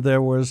 and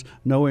there was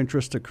no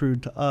interest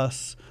accrued to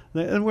us.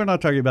 And we're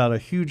not talking about a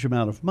huge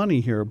amount of money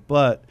here,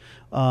 but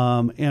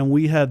and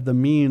we had the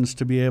means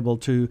to be able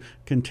to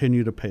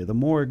continue to pay the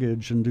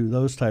mortgage and do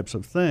those types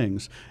of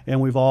things.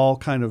 And we've all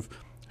kind of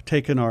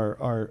taken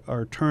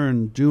our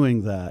turn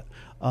doing that.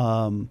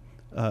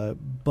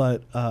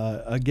 But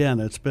again,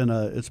 it's been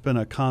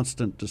a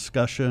constant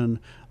discussion.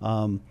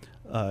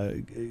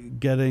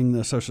 getting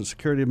the Social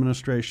Security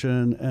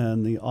Administration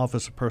and the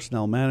Office of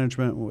Personnel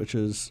Management, which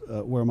is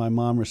where my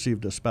mom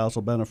received a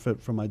spousal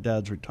benefit from my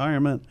dad's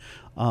retirement.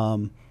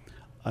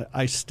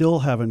 I still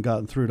haven't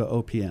gotten through to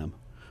OPM.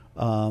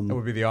 That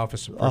would be the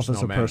Office of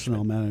Personnel Management.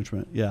 Personnel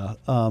Management, yeah.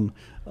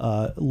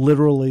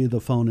 Literally,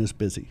 the phone is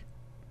busy.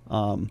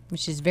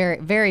 Which is very,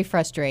 very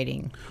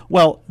frustrating.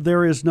 Well,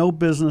 there is no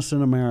business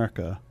in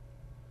America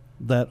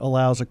that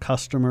allows a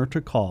customer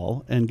to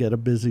call and get a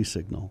busy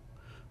signal.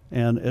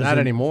 And Not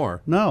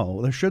anymore.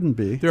 No, there shouldn't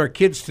be. There are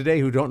kids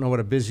today who don't know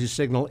what a busy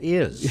signal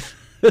is.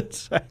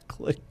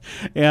 Exactly,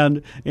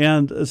 and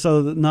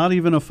so not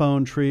even a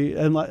phone tree.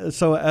 And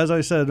so, as I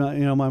said,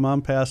 my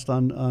mom passed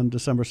on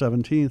December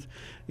 17th,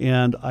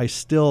 and I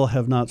still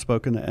have not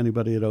spoken to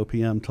anybody at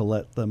OPM to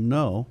let them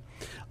know.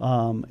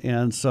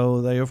 And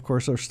so they, of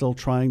course, are still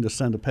trying to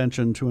send a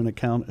pension to an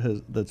account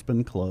that's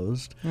been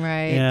closed.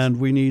 Right. And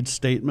we need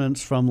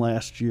statements from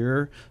last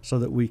year so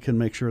that we can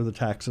make sure the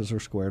taxes are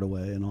squared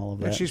away and all of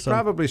that. And she's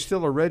probably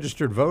still a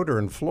registered voter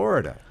in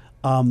Florida.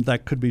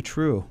 That could be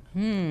true.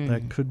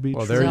 That could be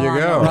Well, true. there you Still on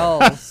go. the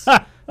rolls. We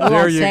There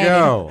won't you say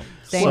go.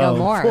 Say no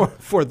more.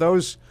 For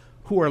those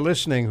who are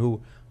listening,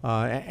 who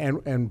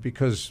and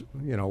because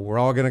we're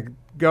all going to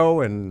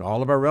go, and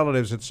all of our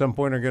relatives at some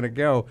point are going to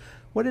go.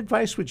 What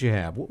advice would you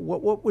have?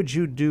 What would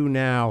you do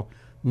now,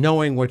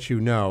 knowing what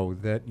you know,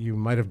 that you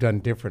might have done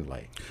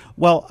differently?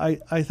 Well,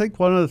 I think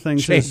one of the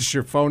things Change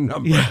your phone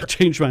number. Yeah,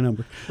 change my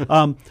number.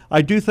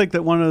 I do think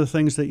that one of the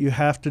things that you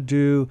have to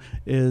do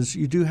is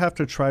you do have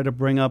to try to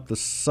bring up the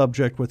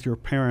subject with your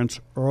parents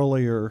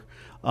earlier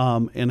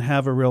and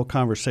have a real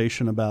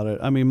conversation about it.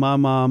 I mean, my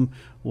mom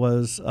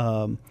was,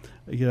 a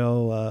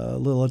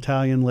little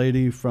Italian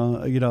lady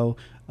from,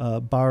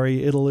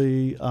 Bari,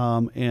 Italy,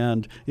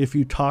 and if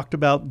you talked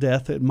about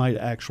death, it might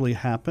actually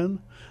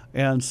happen.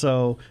 And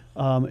so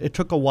it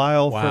took a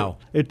while. Wow.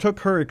 It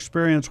took her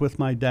experience with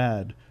my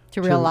dad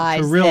to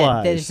realize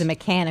that there's a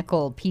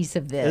mechanical piece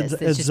of this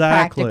that's just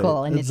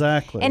practical, and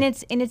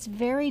it's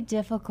very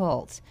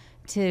difficult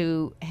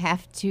to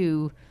have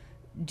to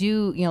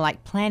do,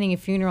 like planning a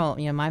funeral.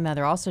 My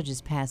mother also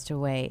just passed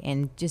away,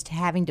 and just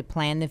having to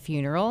plan the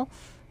funeral,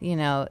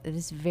 it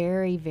is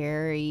very,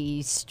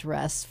 very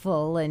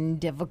stressful and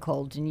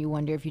difficult, and you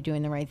wonder if you're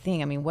doing the right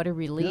thing. I mean, what a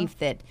relief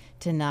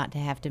to not to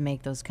have to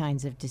make those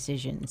kinds of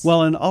decisions.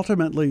 Well, and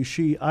ultimately,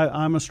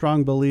 I'm a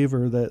strong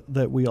believer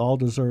that we all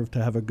deserve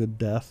to have a good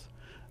death,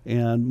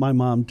 and my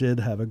mom did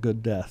have a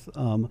good death.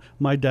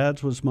 My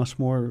dad's was much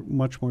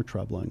more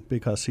troubling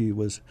because he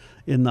was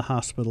in the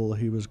hospital.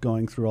 He was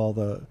going through all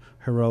the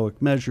heroic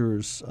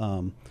measures,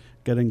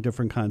 getting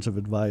different kinds of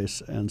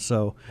advice. And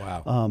so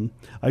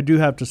I do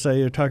have to say,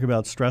 you're talking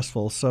about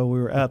stressful. So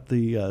we were at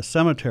the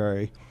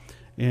cemetery,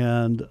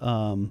 and it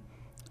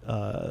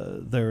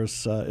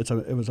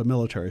was a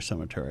military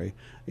cemetery.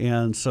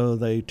 And so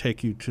they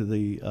take you to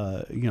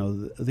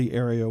the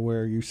area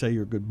where you say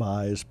your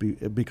goodbyes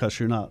because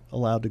you're not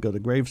allowed to go to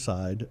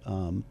graveside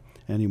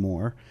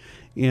anymore.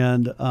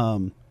 And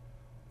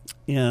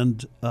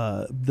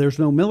there's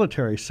no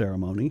military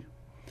ceremony.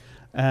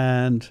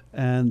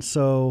 And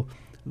so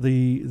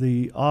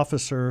the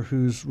officer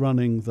who's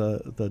running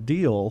the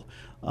deal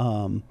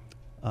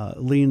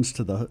leans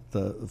to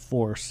the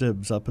four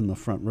sibs up in the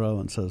front row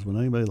and says, "Would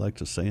anybody like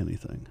to say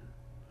anything?"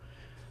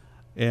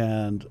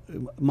 And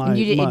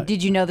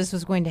did you know this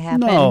was going to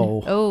happen?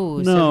 No. Oh,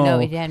 no. So no,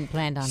 he hadn't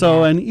planned on that.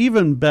 So, and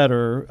even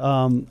better,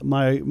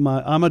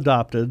 I'm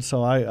adopted,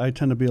 so I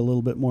tend to be a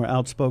little bit more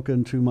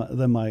outspoken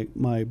than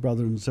my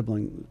brother and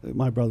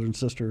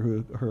sister,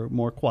 who are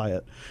more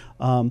quiet.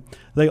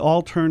 They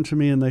all turned to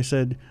me and they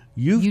said,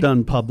 "You've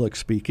done public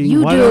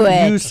speaking. Why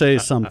don't you say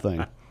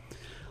something?"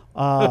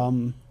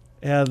 And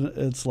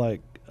it's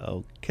like,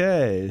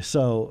 okay,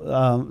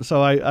 so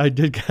I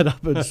did get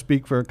up and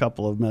speak for a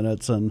couple of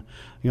minutes, and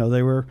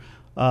they were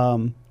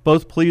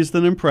both pleased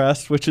and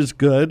impressed, which is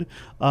good.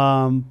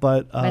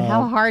 But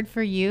how hard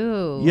for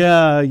you?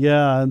 Yeah,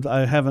 and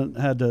I haven't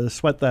had to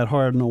sweat that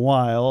hard in a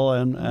while,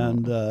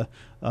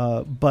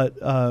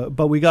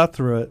 but we got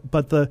through it.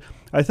 But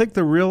I think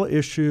the real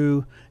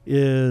issue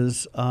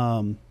is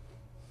how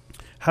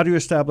do you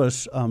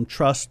establish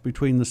trust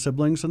between the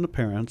siblings and the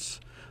parents?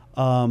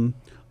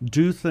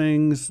 Do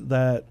things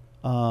that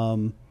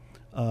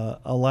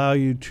allow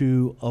you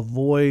to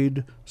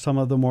avoid some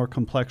of the more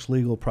complex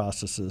legal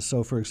processes.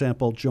 So, for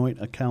example,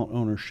 joint account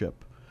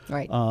ownership.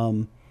 Right.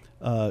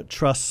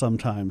 Trust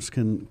sometimes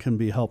can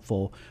be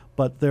helpful,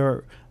 but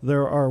there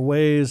are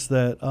ways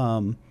that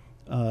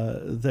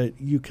that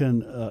you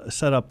can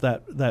set up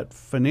that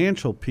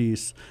financial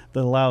piece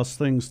that allows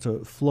things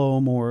to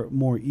flow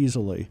more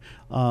easily.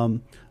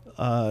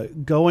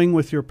 Going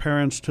with your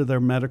parents to their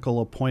medical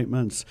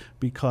appointments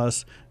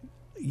because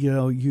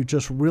you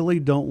just really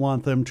don't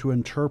want them to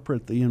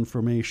interpret the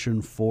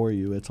information for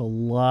you. It's a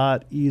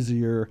lot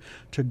easier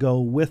to go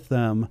with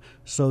them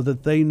so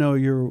that they know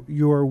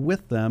you're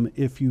with them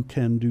if you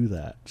can do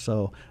that.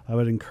 So I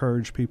would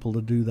encourage people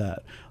to do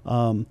that.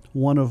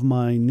 One of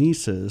my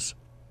nieces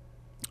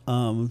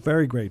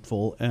very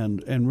grateful,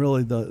 and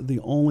really the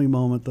only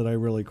moment that I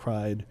really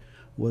cried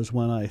was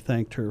when I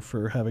thanked her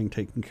for having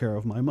taken care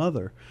of my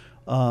mother.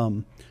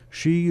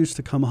 She used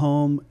to come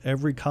home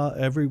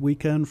every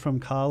weekend from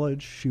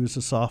college. She was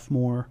a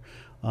sophomore,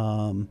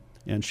 and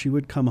she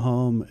would come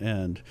home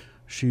and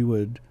she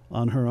would,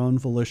 on her own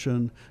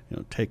volition,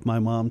 take my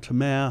mom to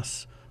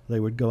mass. They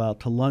would go out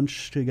to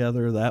lunch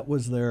together. That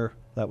was their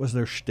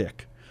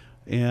shtick,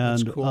 and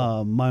That's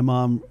cool. my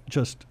mom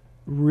just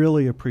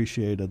really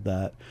appreciated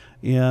that.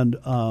 And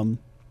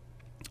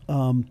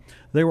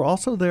they were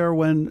also there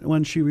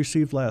when she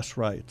received last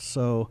rites.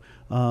 So,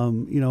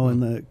 in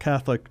the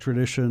Catholic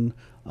tradition,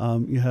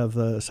 you have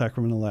the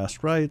Sacrament of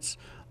Last Rites.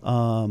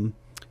 So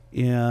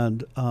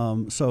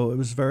it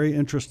was very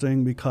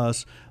interesting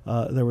because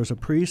there was a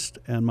priest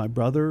and my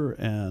brother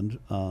and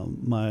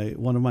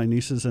one of my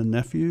nieces and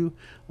nephew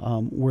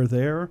were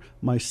there.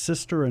 My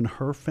sister and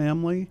her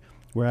family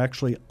were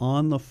actually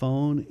on the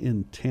phone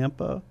in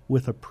Tampa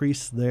with a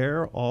priest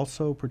there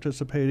also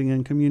participating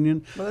in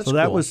communion. Well, that's so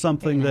that cool. was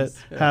something Very nice.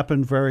 that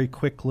happened very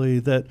quickly.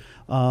 That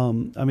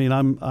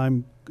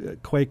I'm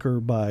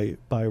Quaker by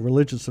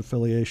religious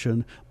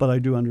affiliation, but I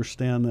do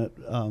understand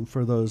that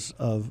for those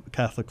of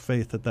Catholic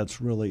faith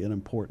that's really an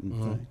important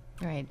thing.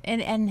 Right,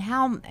 and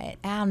how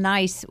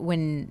nice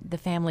when the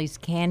families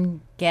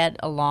can get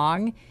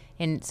along,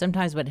 and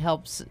sometimes what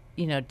helps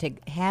to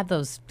have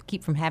those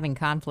keep from having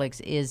conflicts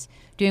is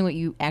doing what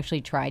you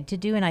actually tried to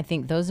do. And I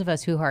think those of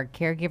us who are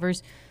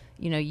caregivers,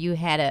 you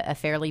had a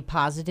fairly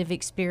positive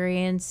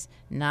experience.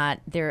 Not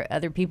there are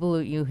other people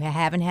who you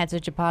haven't had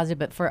such a positive,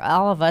 but for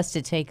all of us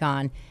to take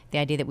on the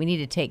idea that we need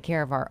to take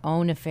care of our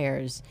own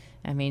affairs.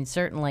 I mean,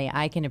 certainly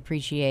I can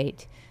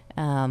appreciate.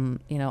 Having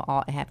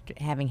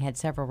had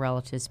several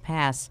relatives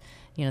pass,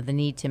 the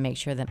need to make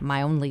sure that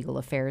my own legal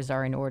affairs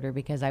are in order,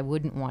 because I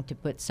wouldn't want to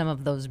put some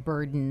of those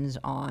burdens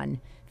on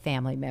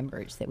family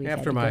members that we've had to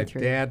After go my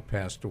through. dad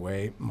passed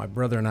away, my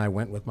brother and I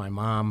went with my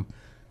mom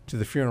to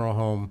the funeral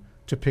home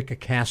to pick a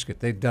casket.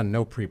 They'd done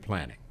no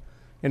pre-planning.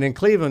 And in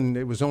Cleveland,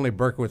 it was only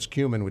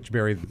Berkowitz-Kuhman, which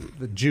buried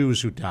the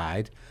Jews who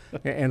died.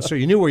 And so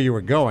you knew where you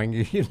were going.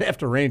 You didn't have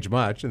to arrange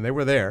much, and they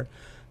were there.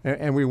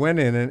 And we went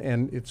in,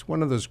 and it's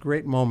one of those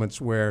great moments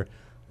where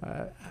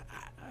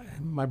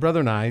my brother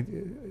and I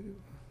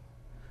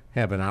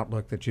have an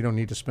outlook that you don't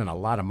need to spend a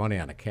lot of money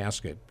on a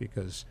casket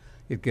because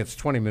it gets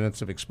 20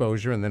 minutes of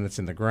exposure and then it's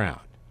in the ground.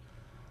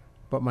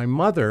 But my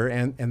mother,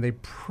 and they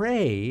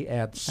pray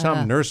at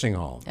some nursing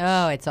homes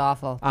Oh, it's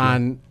awful.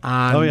 on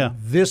Oh, yeah.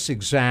 this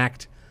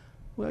exact,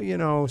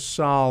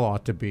 Saul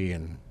ought to be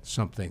in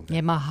something.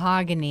 Yeah,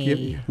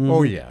 mahogany.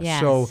 Oh, yeah.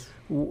 Yes. So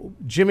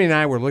Jimmy and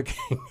I were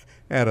looking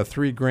at a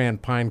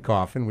 $3,000 pine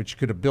coffin, which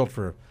could have built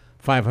for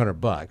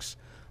 $500.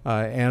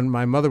 And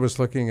my mother was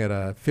looking at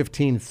a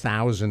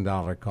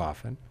 $15,000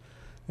 coffin.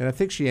 And I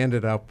think she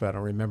ended up, I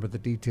don't remember the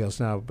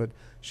details now, but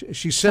she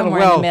said,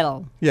 Somewhere in the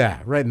middle. Yeah,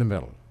 right in the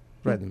middle.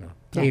 Right in the middle.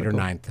 8,000 or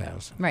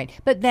 9,000. Right.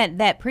 But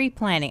that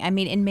pre-planning, I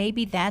mean, and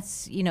maybe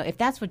that's, if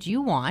that's what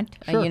you want,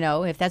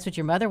 Sure. if that's what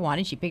your mother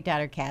wanted, she picked out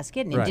her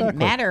casket, and it Right. didn't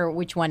Exactly. matter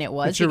which one it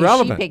was It's because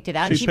irrelevant. she picked it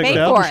out She and she picked paid it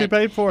out for and it. she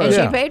paid for it. And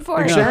Yeah. she paid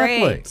for Exactly. it.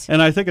 Great.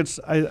 And I think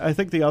I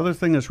think the other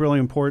thing that's really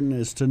important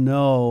is to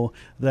know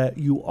that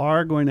you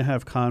are going to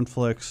have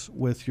conflicts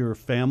with your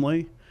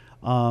family,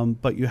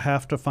 but you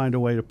have to find a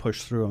way to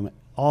push through them.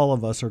 All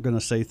of us are going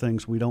to say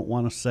things we don't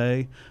want to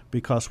say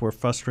because we're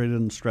frustrated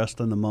and stressed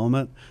in the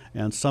moment,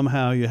 and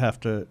somehow you have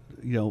to,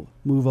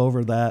 move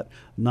over that,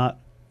 not,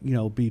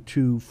 be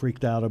too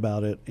freaked out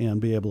about it, and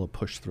be able to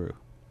push through.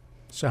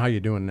 So how you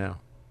doing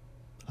now?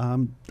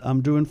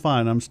 I'm doing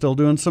fine. I'm still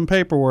doing some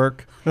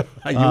paperwork. You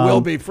will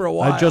be for a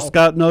while. I just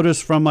got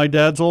notice from my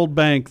dad's old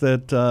bank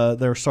that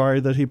they're sorry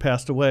that he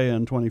passed away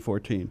in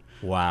 2014.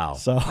 Wow.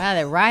 So Wow,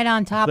 they're right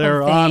on top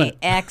They're of on things. it.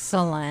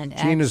 Excellent.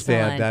 Gina's dad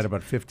excellent. died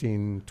about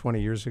 15,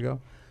 20 years ago.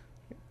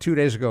 2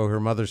 days ago,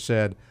 her mother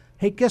said,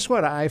 "Hey, guess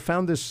what? I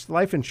found this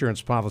life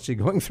insurance policy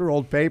going through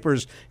old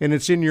papers, and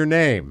it's in your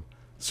name."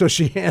 So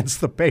she hands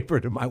the paper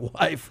to my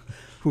wife,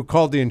 who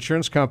called the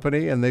insurance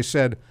company, and they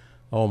said,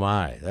 "Oh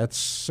my, that's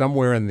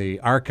somewhere in the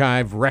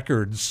archive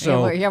records."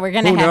 So we're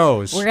gonna who have,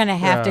 knows? We're gonna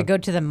have Yeah. to go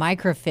to the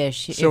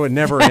microfiche. So it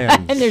never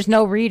ends. And there's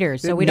no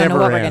readers, so It we don't know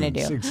never what we're gonna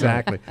ends. do.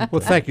 Exactly.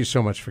 Well, thank you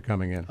so much for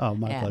coming in. oh,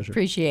 my Yeah, pleasure.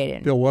 appreciate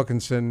it. Bill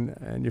Wilkinson,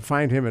 and you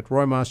find him at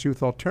Roy Moss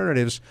Youth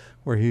Alternatives,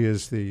 where he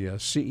is the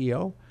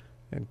CEO.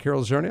 And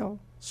Carol Zernial,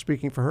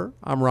 speaking for her,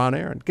 I'm Ron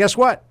Aaron. Guess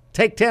what?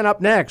 Take 10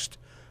 up next,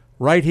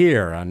 right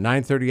here on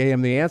 9:30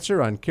 a.m. The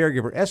Answer on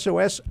Caregiver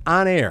SOS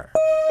On Air.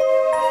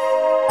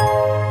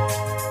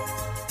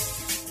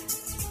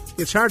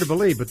 It's hard to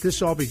believe, but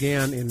this all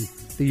began in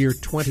the year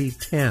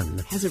 2010.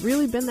 Has it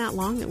really been that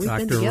long that we've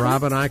been Dr. together?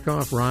 Robin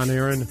Eichhoff, Ron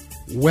Aaron,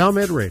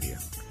 WellMed Radio.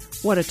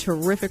 What a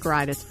terrific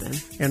ride it's been.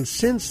 And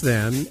since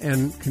then,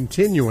 and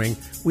continuing,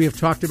 we have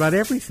talked about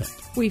everything.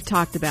 We've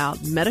talked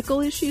about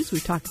medical issues,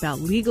 we've talked about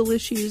legal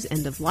issues,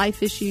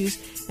 end-of-life issues,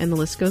 and the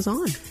list goes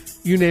on.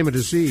 You name a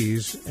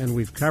disease, and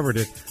we've covered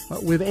it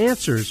with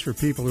answers for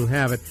people who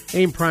have it,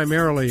 aimed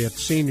primarily at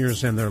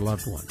seniors and their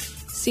loved ones.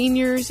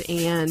 seniors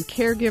and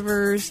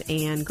caregivers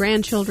and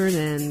grandchildren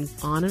and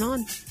on and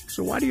on.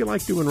 So why do you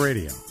like doing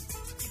radio?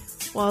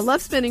 Well, I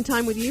love spending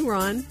time with you,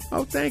 Ron.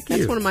 Oh, thank you.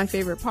 That's one of my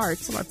favorite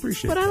parts. Well, I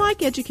appreciate But that. I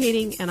like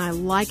educating, and I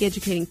like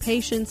educating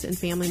patients and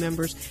family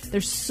members.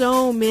 There's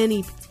so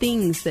many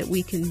things that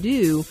we can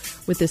do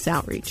with this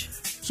outreach.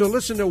 So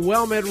listen to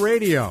WellMed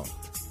Radio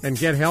and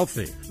get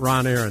healthy.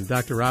 Ron Aaron,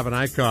 Dr. Robin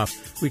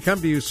Eichhoff. We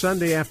come to you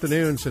Sunday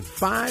afternoons at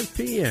 5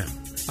 p.m.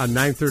 on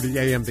 9:30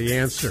 a.m. The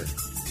Answer.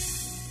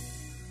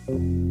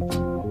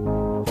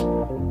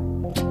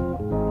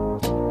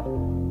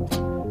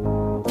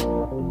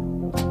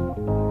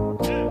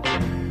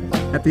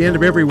 At the end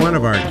of every one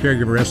of our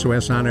Caregiver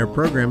SOS on-air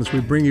programs, we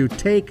bring you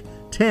Take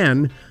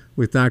 10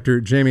 with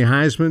Dr. Jamie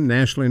Heisman,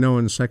 nationally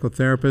known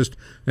psychotherapist,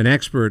 an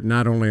expert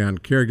not only on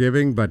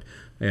caregiving but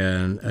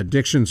in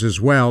addictions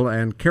as well,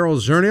 and Carol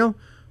Zernial,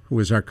 who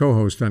is our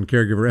co-host on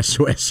Caregiver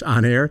SOS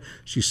on air.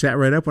 She sat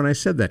right up when I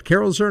said that.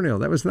 Carol Zernial,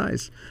 that was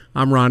nice.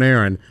 I'm Ron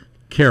Aaron.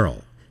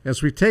 Carol,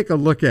 as we take a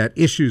look at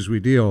issues we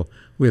deal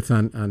with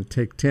on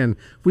Take 10,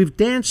 we've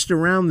danced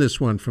around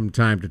this one from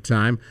time to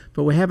time,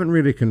 but we haven't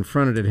really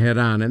confronted it head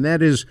on, and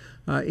that is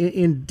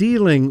in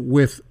dealing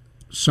with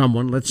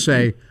someone, let's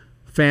say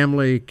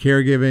family,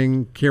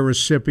 caregiving, care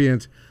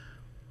recipient,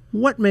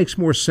 what makes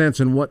more sense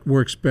and what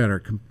works better,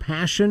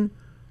 compassion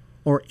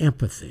or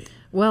empathy?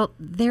 Well,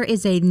 there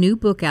is a new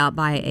book out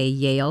by a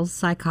Yale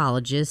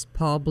psychologist,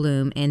 Paul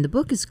Bloom, and the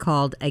book is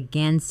called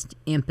Against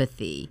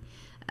Empathy.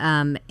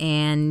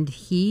 And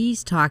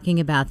he's talking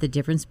about the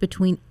difference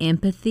between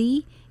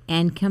empathy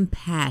and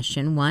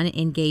compassion. One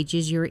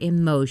engages your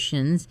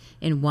emotions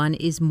and one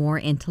is more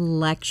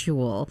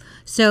intellectual.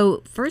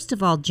 So, first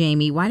of all,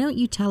 Jamie, why don't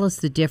you tell us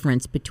the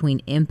difference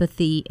between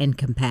empathy and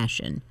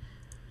compassion?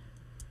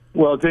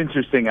 Well, it's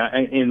interesting.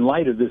 In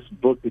light of this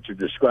book that you're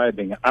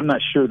describing, I'm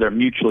not sure they're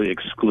mutually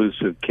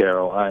exclusive,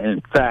 Carol.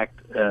 In fact,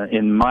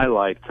 in my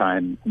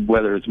lifetime,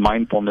 whether it's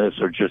mindfulness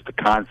or just the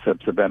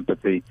concepts of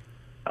empathy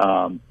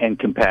and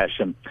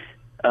compassion,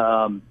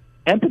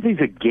 empathy is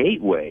a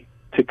gateway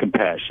to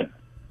compassion.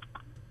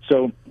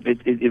 So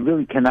it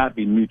really cannot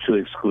be mutually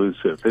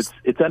exclusive.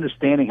 It's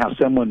understanding how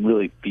someone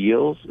really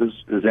feels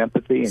is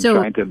empathy, and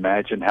trying to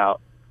imagine how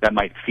that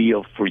might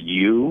feel for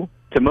you,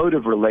 to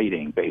motive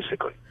relating,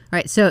 basically.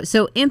 Right.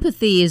 So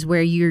empathy is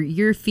where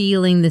you're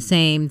feeling the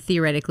same,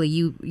 theoretically.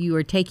 You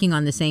are taking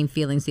on the same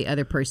feelings the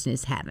other person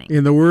is having.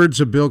 In the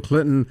words of Bill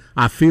Clinton,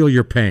 I feel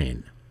your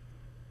pain.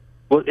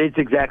 Well, it's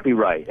exactly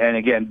right. And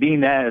again,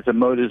 being that as a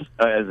motive,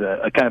 as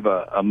a kind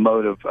of a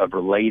motive of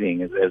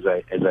relating, as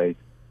I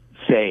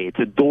say, it's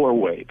a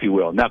doorway, if you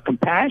will. Now,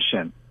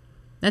 compassion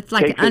takes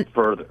it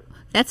further.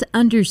 That's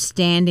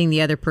understanding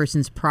the other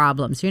person's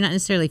problem. So you're not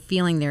necessarily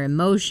feeling their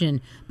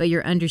emotion, but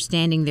you're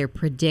understanding their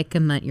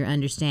predicament. You're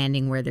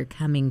understanding where they're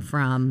coming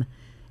from.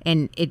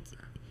 And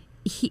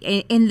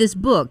in this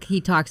book,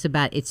 he talks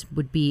about it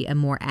would be a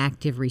more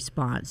active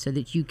response so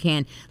that you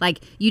can,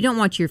 like, you don't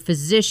want your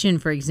physician,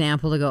 for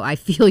example, to go, I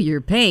feel your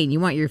pain. You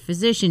want your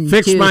phizician to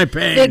fix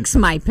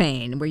my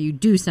pain, where you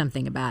do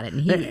something about it.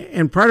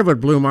 And part of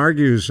what Bloom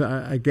argues,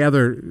 I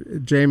gather,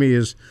 Jamie,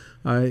 is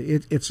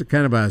it's a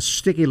kind of a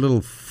sticky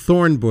little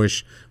thorn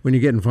bush when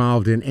you get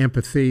involved in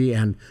empathy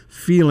and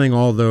feeling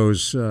all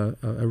those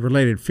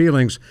related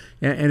feelings,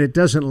 and it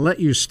doesn't let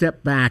you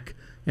step back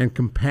and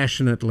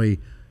compassionately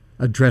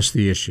address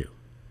the issue.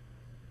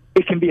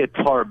 It can be a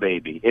tar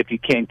baby if you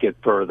can't get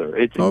further.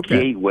 It's a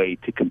gateway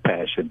to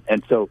compassion.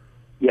 And so,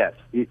 yes,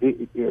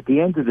 at the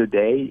end of the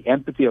day,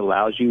 empathy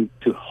allows you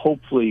to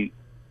hopefully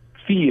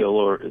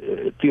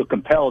feel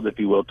compelled, if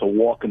you will, to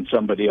walk in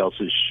somebody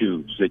else's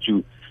shoes, that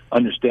you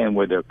understand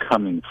where they're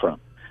coming from.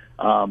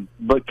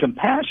 But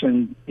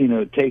compassion,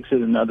 takes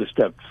it another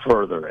step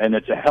further, and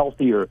it's a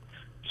healthier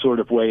sort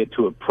of way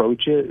to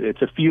approach it.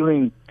 It's a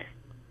feeling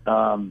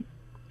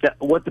that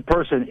what the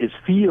person is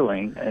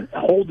feeling and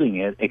holding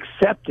it,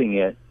 accepting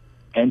it,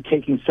 and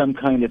taking some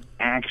kind of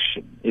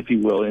action, if you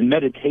will. In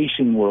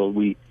meditation world,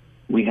 we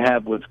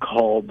have what's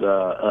called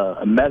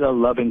a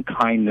meta-loving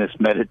kindness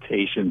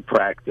meditation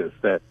practice.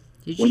 That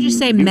did you just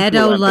say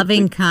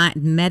meadow-loving?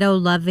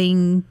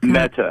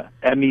 Meta,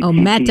 M-E-T-T-A. Oh,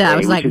 meta. I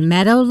was like,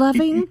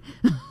 meadow-loving?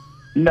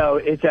 No,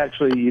 it's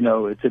actually,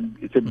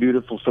 it's a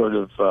beautiful sort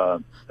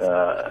of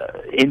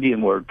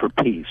Indian word for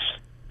peace.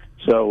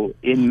 So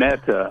in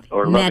metta,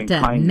 or loving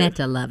kindness.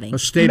 Meta-loving. A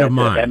state of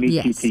mind.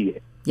 M-E-T-T-A.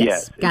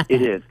 Yes, got that.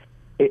 It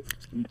is.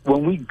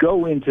 When we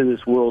go into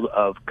this world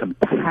of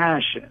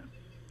compassion,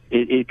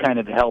 it kind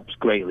of helps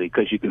greatly,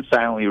 because you can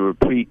silently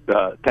repeat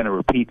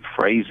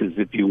phrases,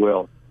 if you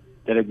will,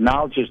 that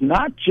acknowledges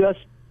not just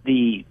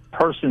the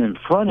person in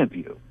front of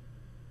you,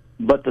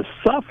 but the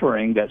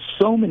suffering that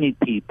so many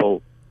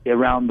people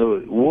around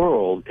the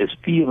world is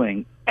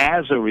feeling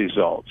as a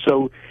result.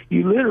 So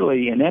you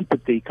literally, in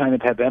empathy, kind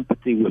of have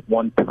empathy with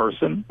one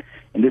person,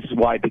 and this is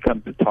why it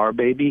becomes the tar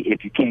baby.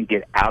 If you can't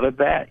get out of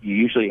that, you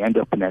usually end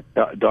up in that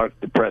dark,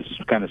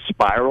 depressed kind of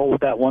spiral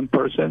with that one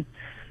person.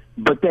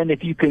 But then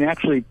if you can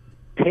actually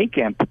take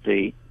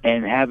empathy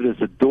and have it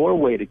as a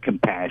doorway to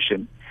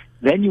compassion,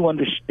 then you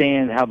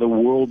understand how the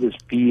world is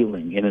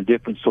feeling in a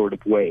different sort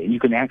of way. And you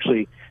can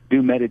actually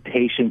do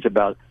meditations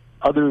about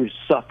others'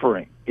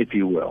 suffering, if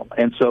you will.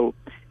 And so,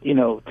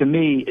 to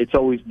me, it's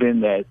always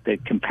been that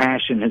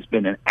compassion has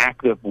been an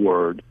active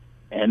word,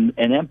 and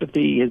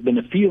empathy has been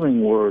a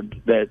feeling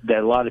word that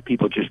a lot of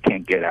people just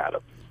can't get out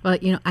of. Well,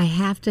 I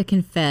have to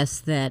confess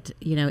that,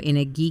 in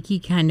a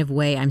geeky kind of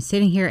way, I'm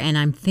sitting here and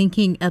I'm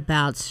thinking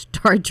about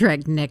Star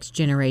Trek Next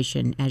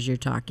Generation as you're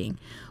talking,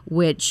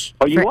 which...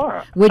 Oh, you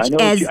are? Which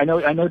I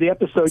know the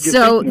episode you're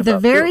so thinking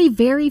about. So the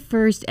very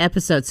first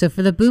episode, so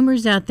for the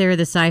boomers out there,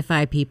 the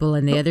sci-fi people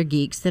and the other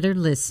geeks that are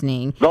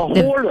listening... The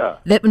Horda!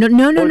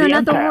 No,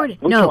 not the Horda.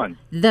 Which no, one?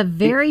 The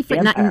very...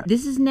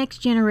 This is Next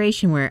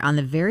Generation, where on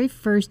the very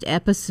first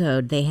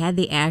episode, they had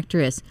the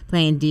actress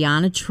playing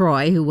Deanna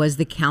Troi, who was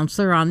the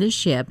counselor on the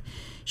ship.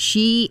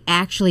 She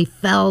actually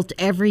felt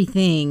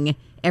everything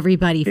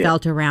everybody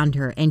felt around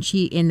her. And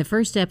she, in the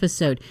first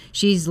episode,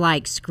 she's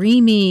like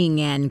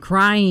screaming and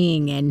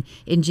crying and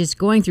just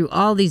going through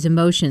all these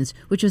emotions,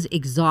 which was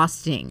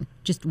exhausting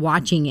just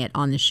watching it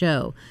on the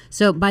show.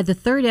 So by the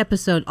third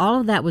episode,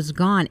 all of that was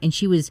gone, and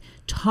she was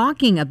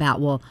talking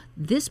about, well,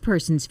 this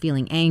person's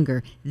feeling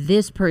anger,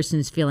 this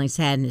person's feeling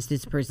sadness,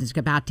 this person's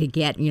about to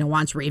get,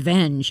 wants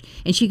revenge.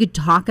 And she could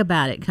talk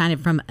about it kind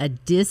of from a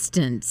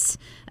distance.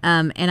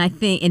 And I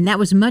think, and that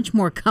was much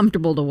more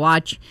comfortable to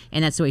watch,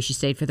 and that's the way she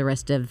stayed for the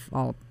rest of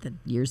all the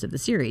years of the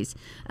series.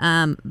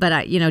 But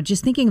I,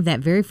 just thinking of that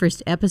very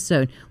first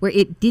episode where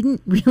it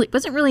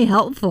wasn't really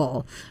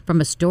helpful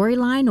from a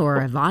storyline or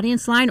an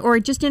audience line or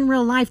just in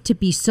real life to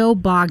be so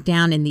bogged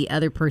down in the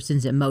other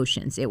person's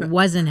emotions. It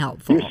wasn't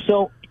helpful.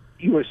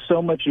 You were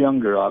so much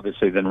younger,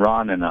 obviously, than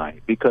Ron and I,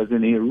 because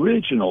in the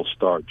original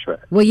Star Trek...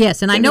 Well,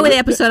 yes, and I know the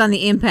episode on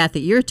the empath that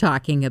you're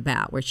talking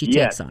about, where she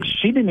takes on.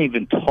 She didn't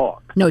even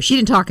talk. No, she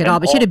didn't talk at all,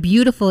 but she had a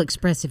beautiful,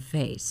 expressive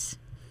face.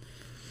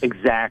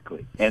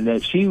 Exactly. And then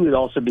she would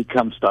also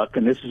become stuck,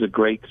 and this is a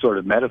great sort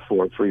of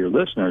metaphor for your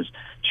listeners,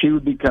 she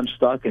would become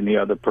stuck in the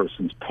other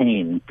person's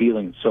pain and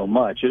feeling so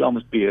much. It'd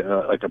almost be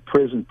like a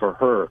prison for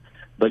her,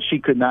 but she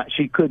could not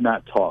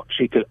talk.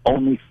 She could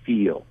only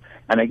feel.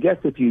 And I guess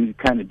if you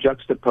kind of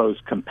juxtapose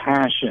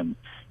compassion,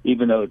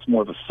 even though it's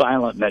more of a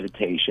silent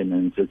meditation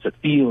and it's a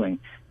feeling,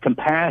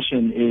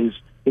 compassion is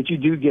that you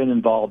do get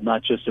involved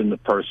not just in the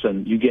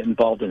person, you get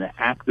involved in the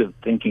active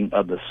thinking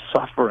of the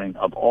suffering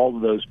of all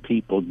of those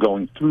people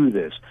going through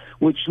this,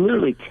 which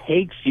literally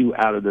takes you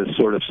out of this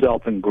sort of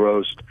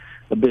self-engrossed,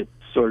 a bit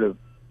sort of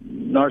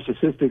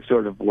narcissistic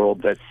sort of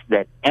world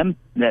that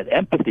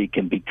empathy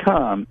can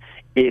become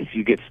if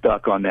you get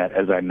stuck on that,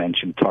 as I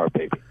mentioned, tar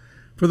baby.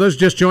 For those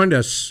just joined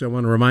us, I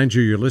want to remind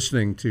you you're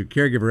listening to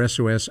Caregiver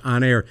SOS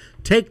On Air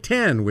Take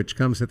 10, which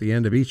comes at the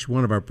end of each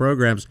one of our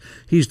programs.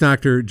 He's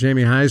Dr.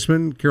 Jamie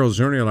Heisman. Carol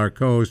Zernial, our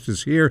co-host,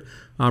 is here.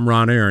 I'm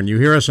Ron Aaron. You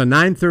hear us at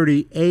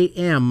 9:30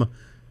 a.m.,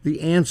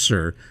 The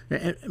Answer.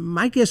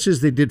 My guess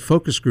is they did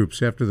focus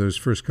groups after those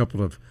first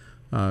couple of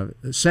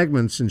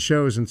segments and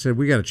shows and said,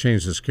 we got to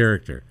change this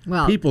character.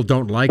 Well, people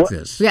don't like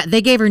this. Yeah,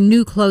 they gave her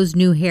new clothes,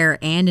 new hair,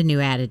 and a new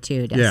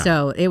attitude. Yeah.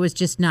 So it was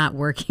just not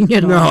working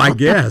at all. No, I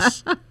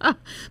guess. But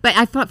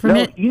I thought for a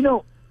minute...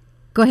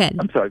 Go ahead.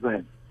 I'm sorry, go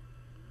ahead.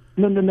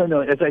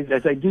 No. As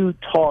I do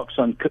talks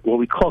on what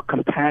we call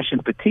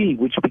compassion fatigue,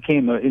 which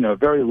became a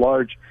very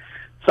large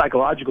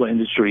psychological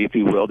industry, if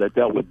you will, that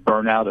dealt with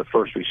burnout of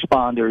first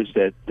responders.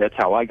 That's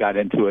how I got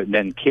into it, and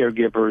then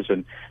caregivers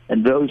and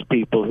those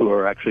people who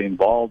are actually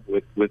involved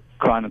with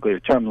chronically or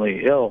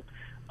terminally ill.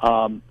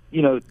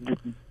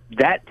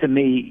 That to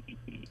me,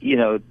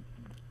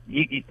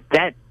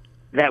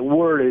 that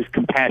word is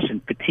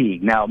compassion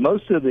fatigue. Now,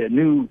 most of the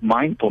new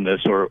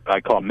mindfulness, or I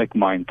call it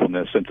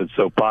McMindfulness since it's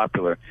so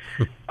popular,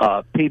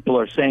 people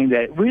are saying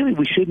that really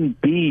we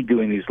shouldn't be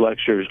doing these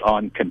lectures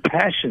on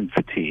compassion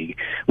fatigue.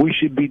 We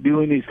should be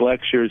doing these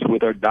lectures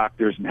with our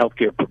doctors and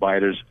healthcare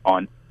providers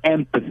on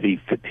empathy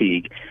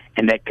fatigue,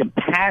 and that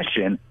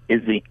compassion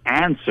is the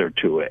answer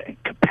to it.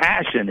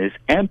 Compassion is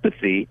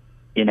empathy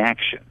in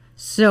action.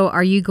 So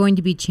are you going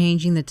to be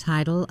changing the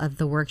title of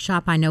the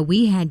workshop? I know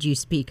we had you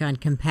speak on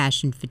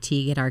compassion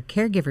fatigue at our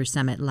Caregiver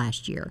Summit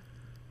last year.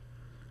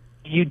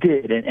 You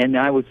did, and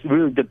I was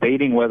really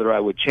debating whether I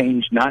would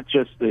change not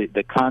just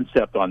the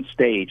concept on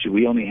stage.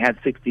 We only had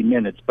 60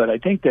 minutes, but I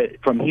think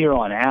that from here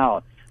on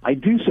out, I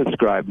do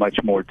subscribe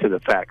much more to the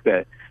fact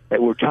that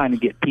we're trying to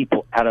get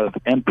people out of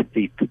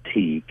empathy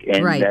fatigue,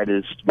 and that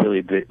is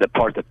really the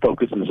part that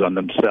focuses on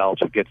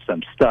themselves or gets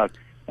them stuck,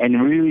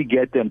 and really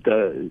get them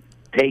to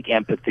take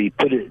empathy,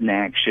 put it in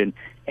action,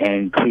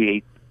 and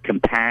create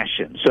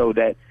compassion, so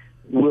that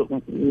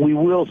we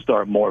will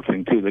start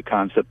morphing to the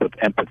concept of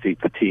empathy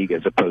fatigue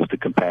as opposed to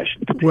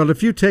compassion fatigue. Well,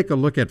 if you take a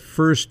look at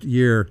first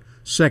year,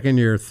 second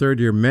year, third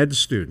year med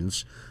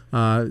students,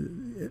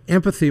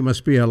 empathy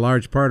must be a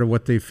large part of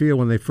what they feel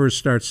when they first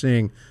start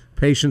seeing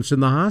patients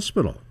in the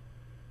hospital.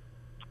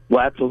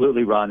 Well,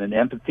 absolutely, Ron. And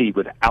empathy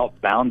without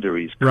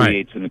boundaries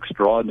creates an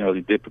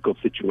extraordinarily difficult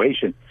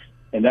situation.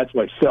 And that's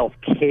why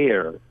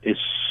self-care is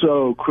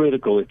so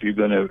critical if you're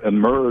going to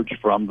emerge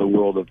from the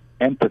world of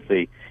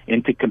empathy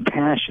into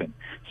compassion.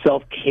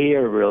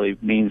 Self-care really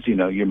means,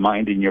 your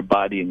mind and your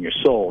body and your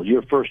soul.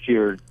 Your first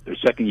year or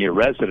second year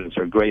residents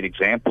are great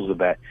examples of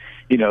that.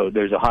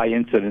 There's a high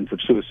incidence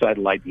of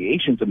suicidal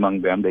ideations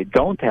among them. They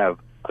don't have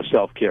a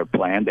self-care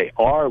plan. They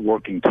are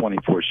working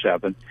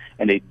 24/7,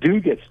 and they do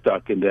get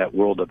stuck in that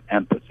world of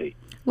empathy.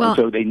 Well, and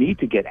so they need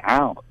to get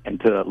out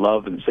into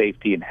love and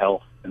safety and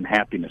health and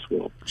happiness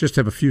world. Just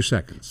have a few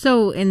seconds.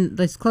 So in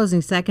those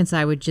closing seconds,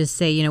 I would just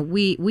say,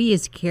 we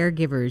as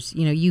caregivers,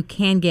 you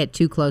can get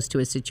too close to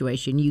a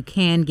situation. You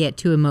can get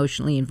too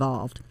emotionally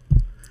involved.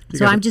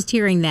 So I'm just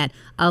hearing that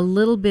a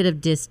little bit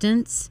of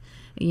distance,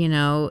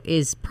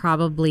 is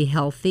probably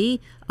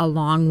healthy,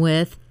 along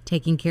with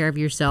taking care of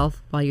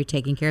yourself while you're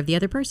taking care of the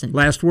other person.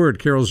 Last word,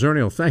 Carol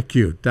Zernial. Thank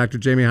you. Dr.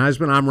 Jamie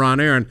Heisman, I'm Ron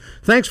Aaron.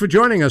 Thanks for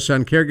joining us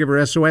on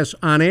Caregiver SOS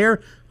On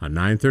Air on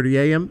 9:30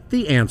 a.m.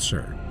 The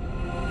Answer.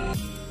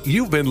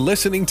 You've been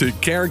listening to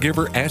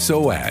Caregiver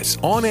SOS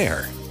On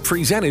Air,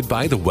 presented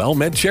by the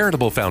WellMed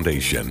Charitable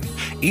Foundation.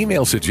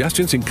 Email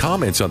suggestions and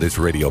comments on this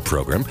radio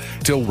program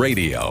to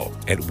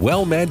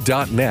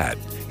radio@wellmed.net.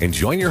 And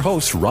join your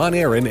hosts Ron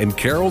Aaron and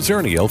Carol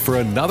Zernial for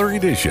another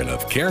edition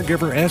of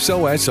Caregiver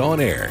SOS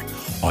On Air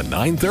on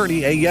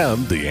 9:30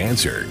 a.m. The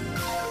Answer.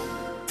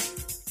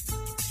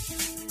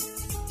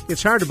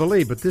 It's hard to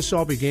believe, but this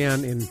all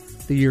began in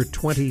the year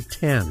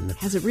 2010.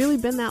 Has it really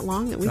been that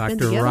long that we've been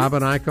together? Dr.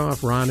 Robin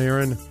Eichhoff, Ron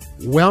Aaron,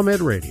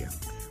 WellMed Radio.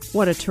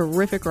 What a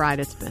terrific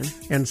ride it's been.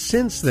 And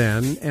since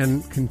then,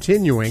 and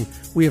continuing,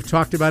 we have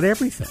talked about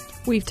everything.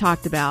 We've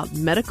talked about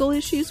medical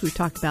issues, we've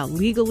talked about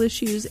legal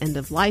issues,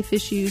 end-of-life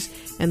issues,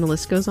 and the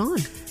list goes on.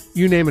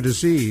 You name a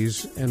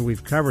disease, and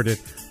we've covered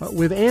it,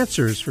 with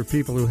answers for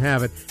people who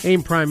have it,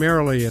 aimed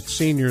primarily at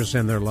seniors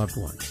and their loved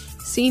ones.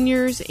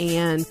 Seniors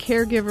and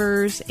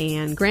caregivers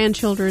and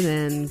grandchildren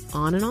and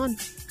on and on.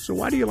 So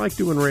why do you like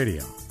doing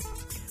radio?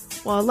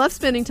 Well, I love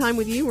spending time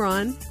with you,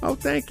 Ron. Oh,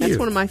 thank you. That's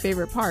one of my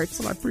favorite parts.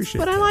 Well, I appreciate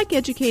that. But I like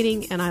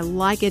educating, and I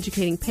like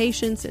educating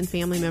patients and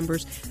family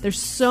members. There's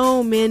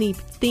so many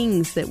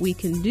things that we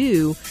can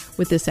do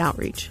with this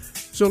outreach.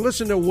 So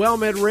listen to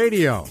WellMed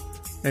Radio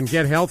and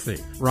get healthy.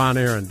 Ron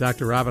Aaron,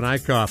 Dr. Robin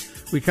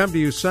Eichhoff. We come to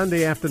you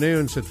Sunday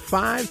afternoons at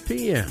 5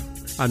 p.m.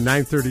 on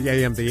 9:30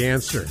 a.m. The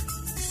Answer.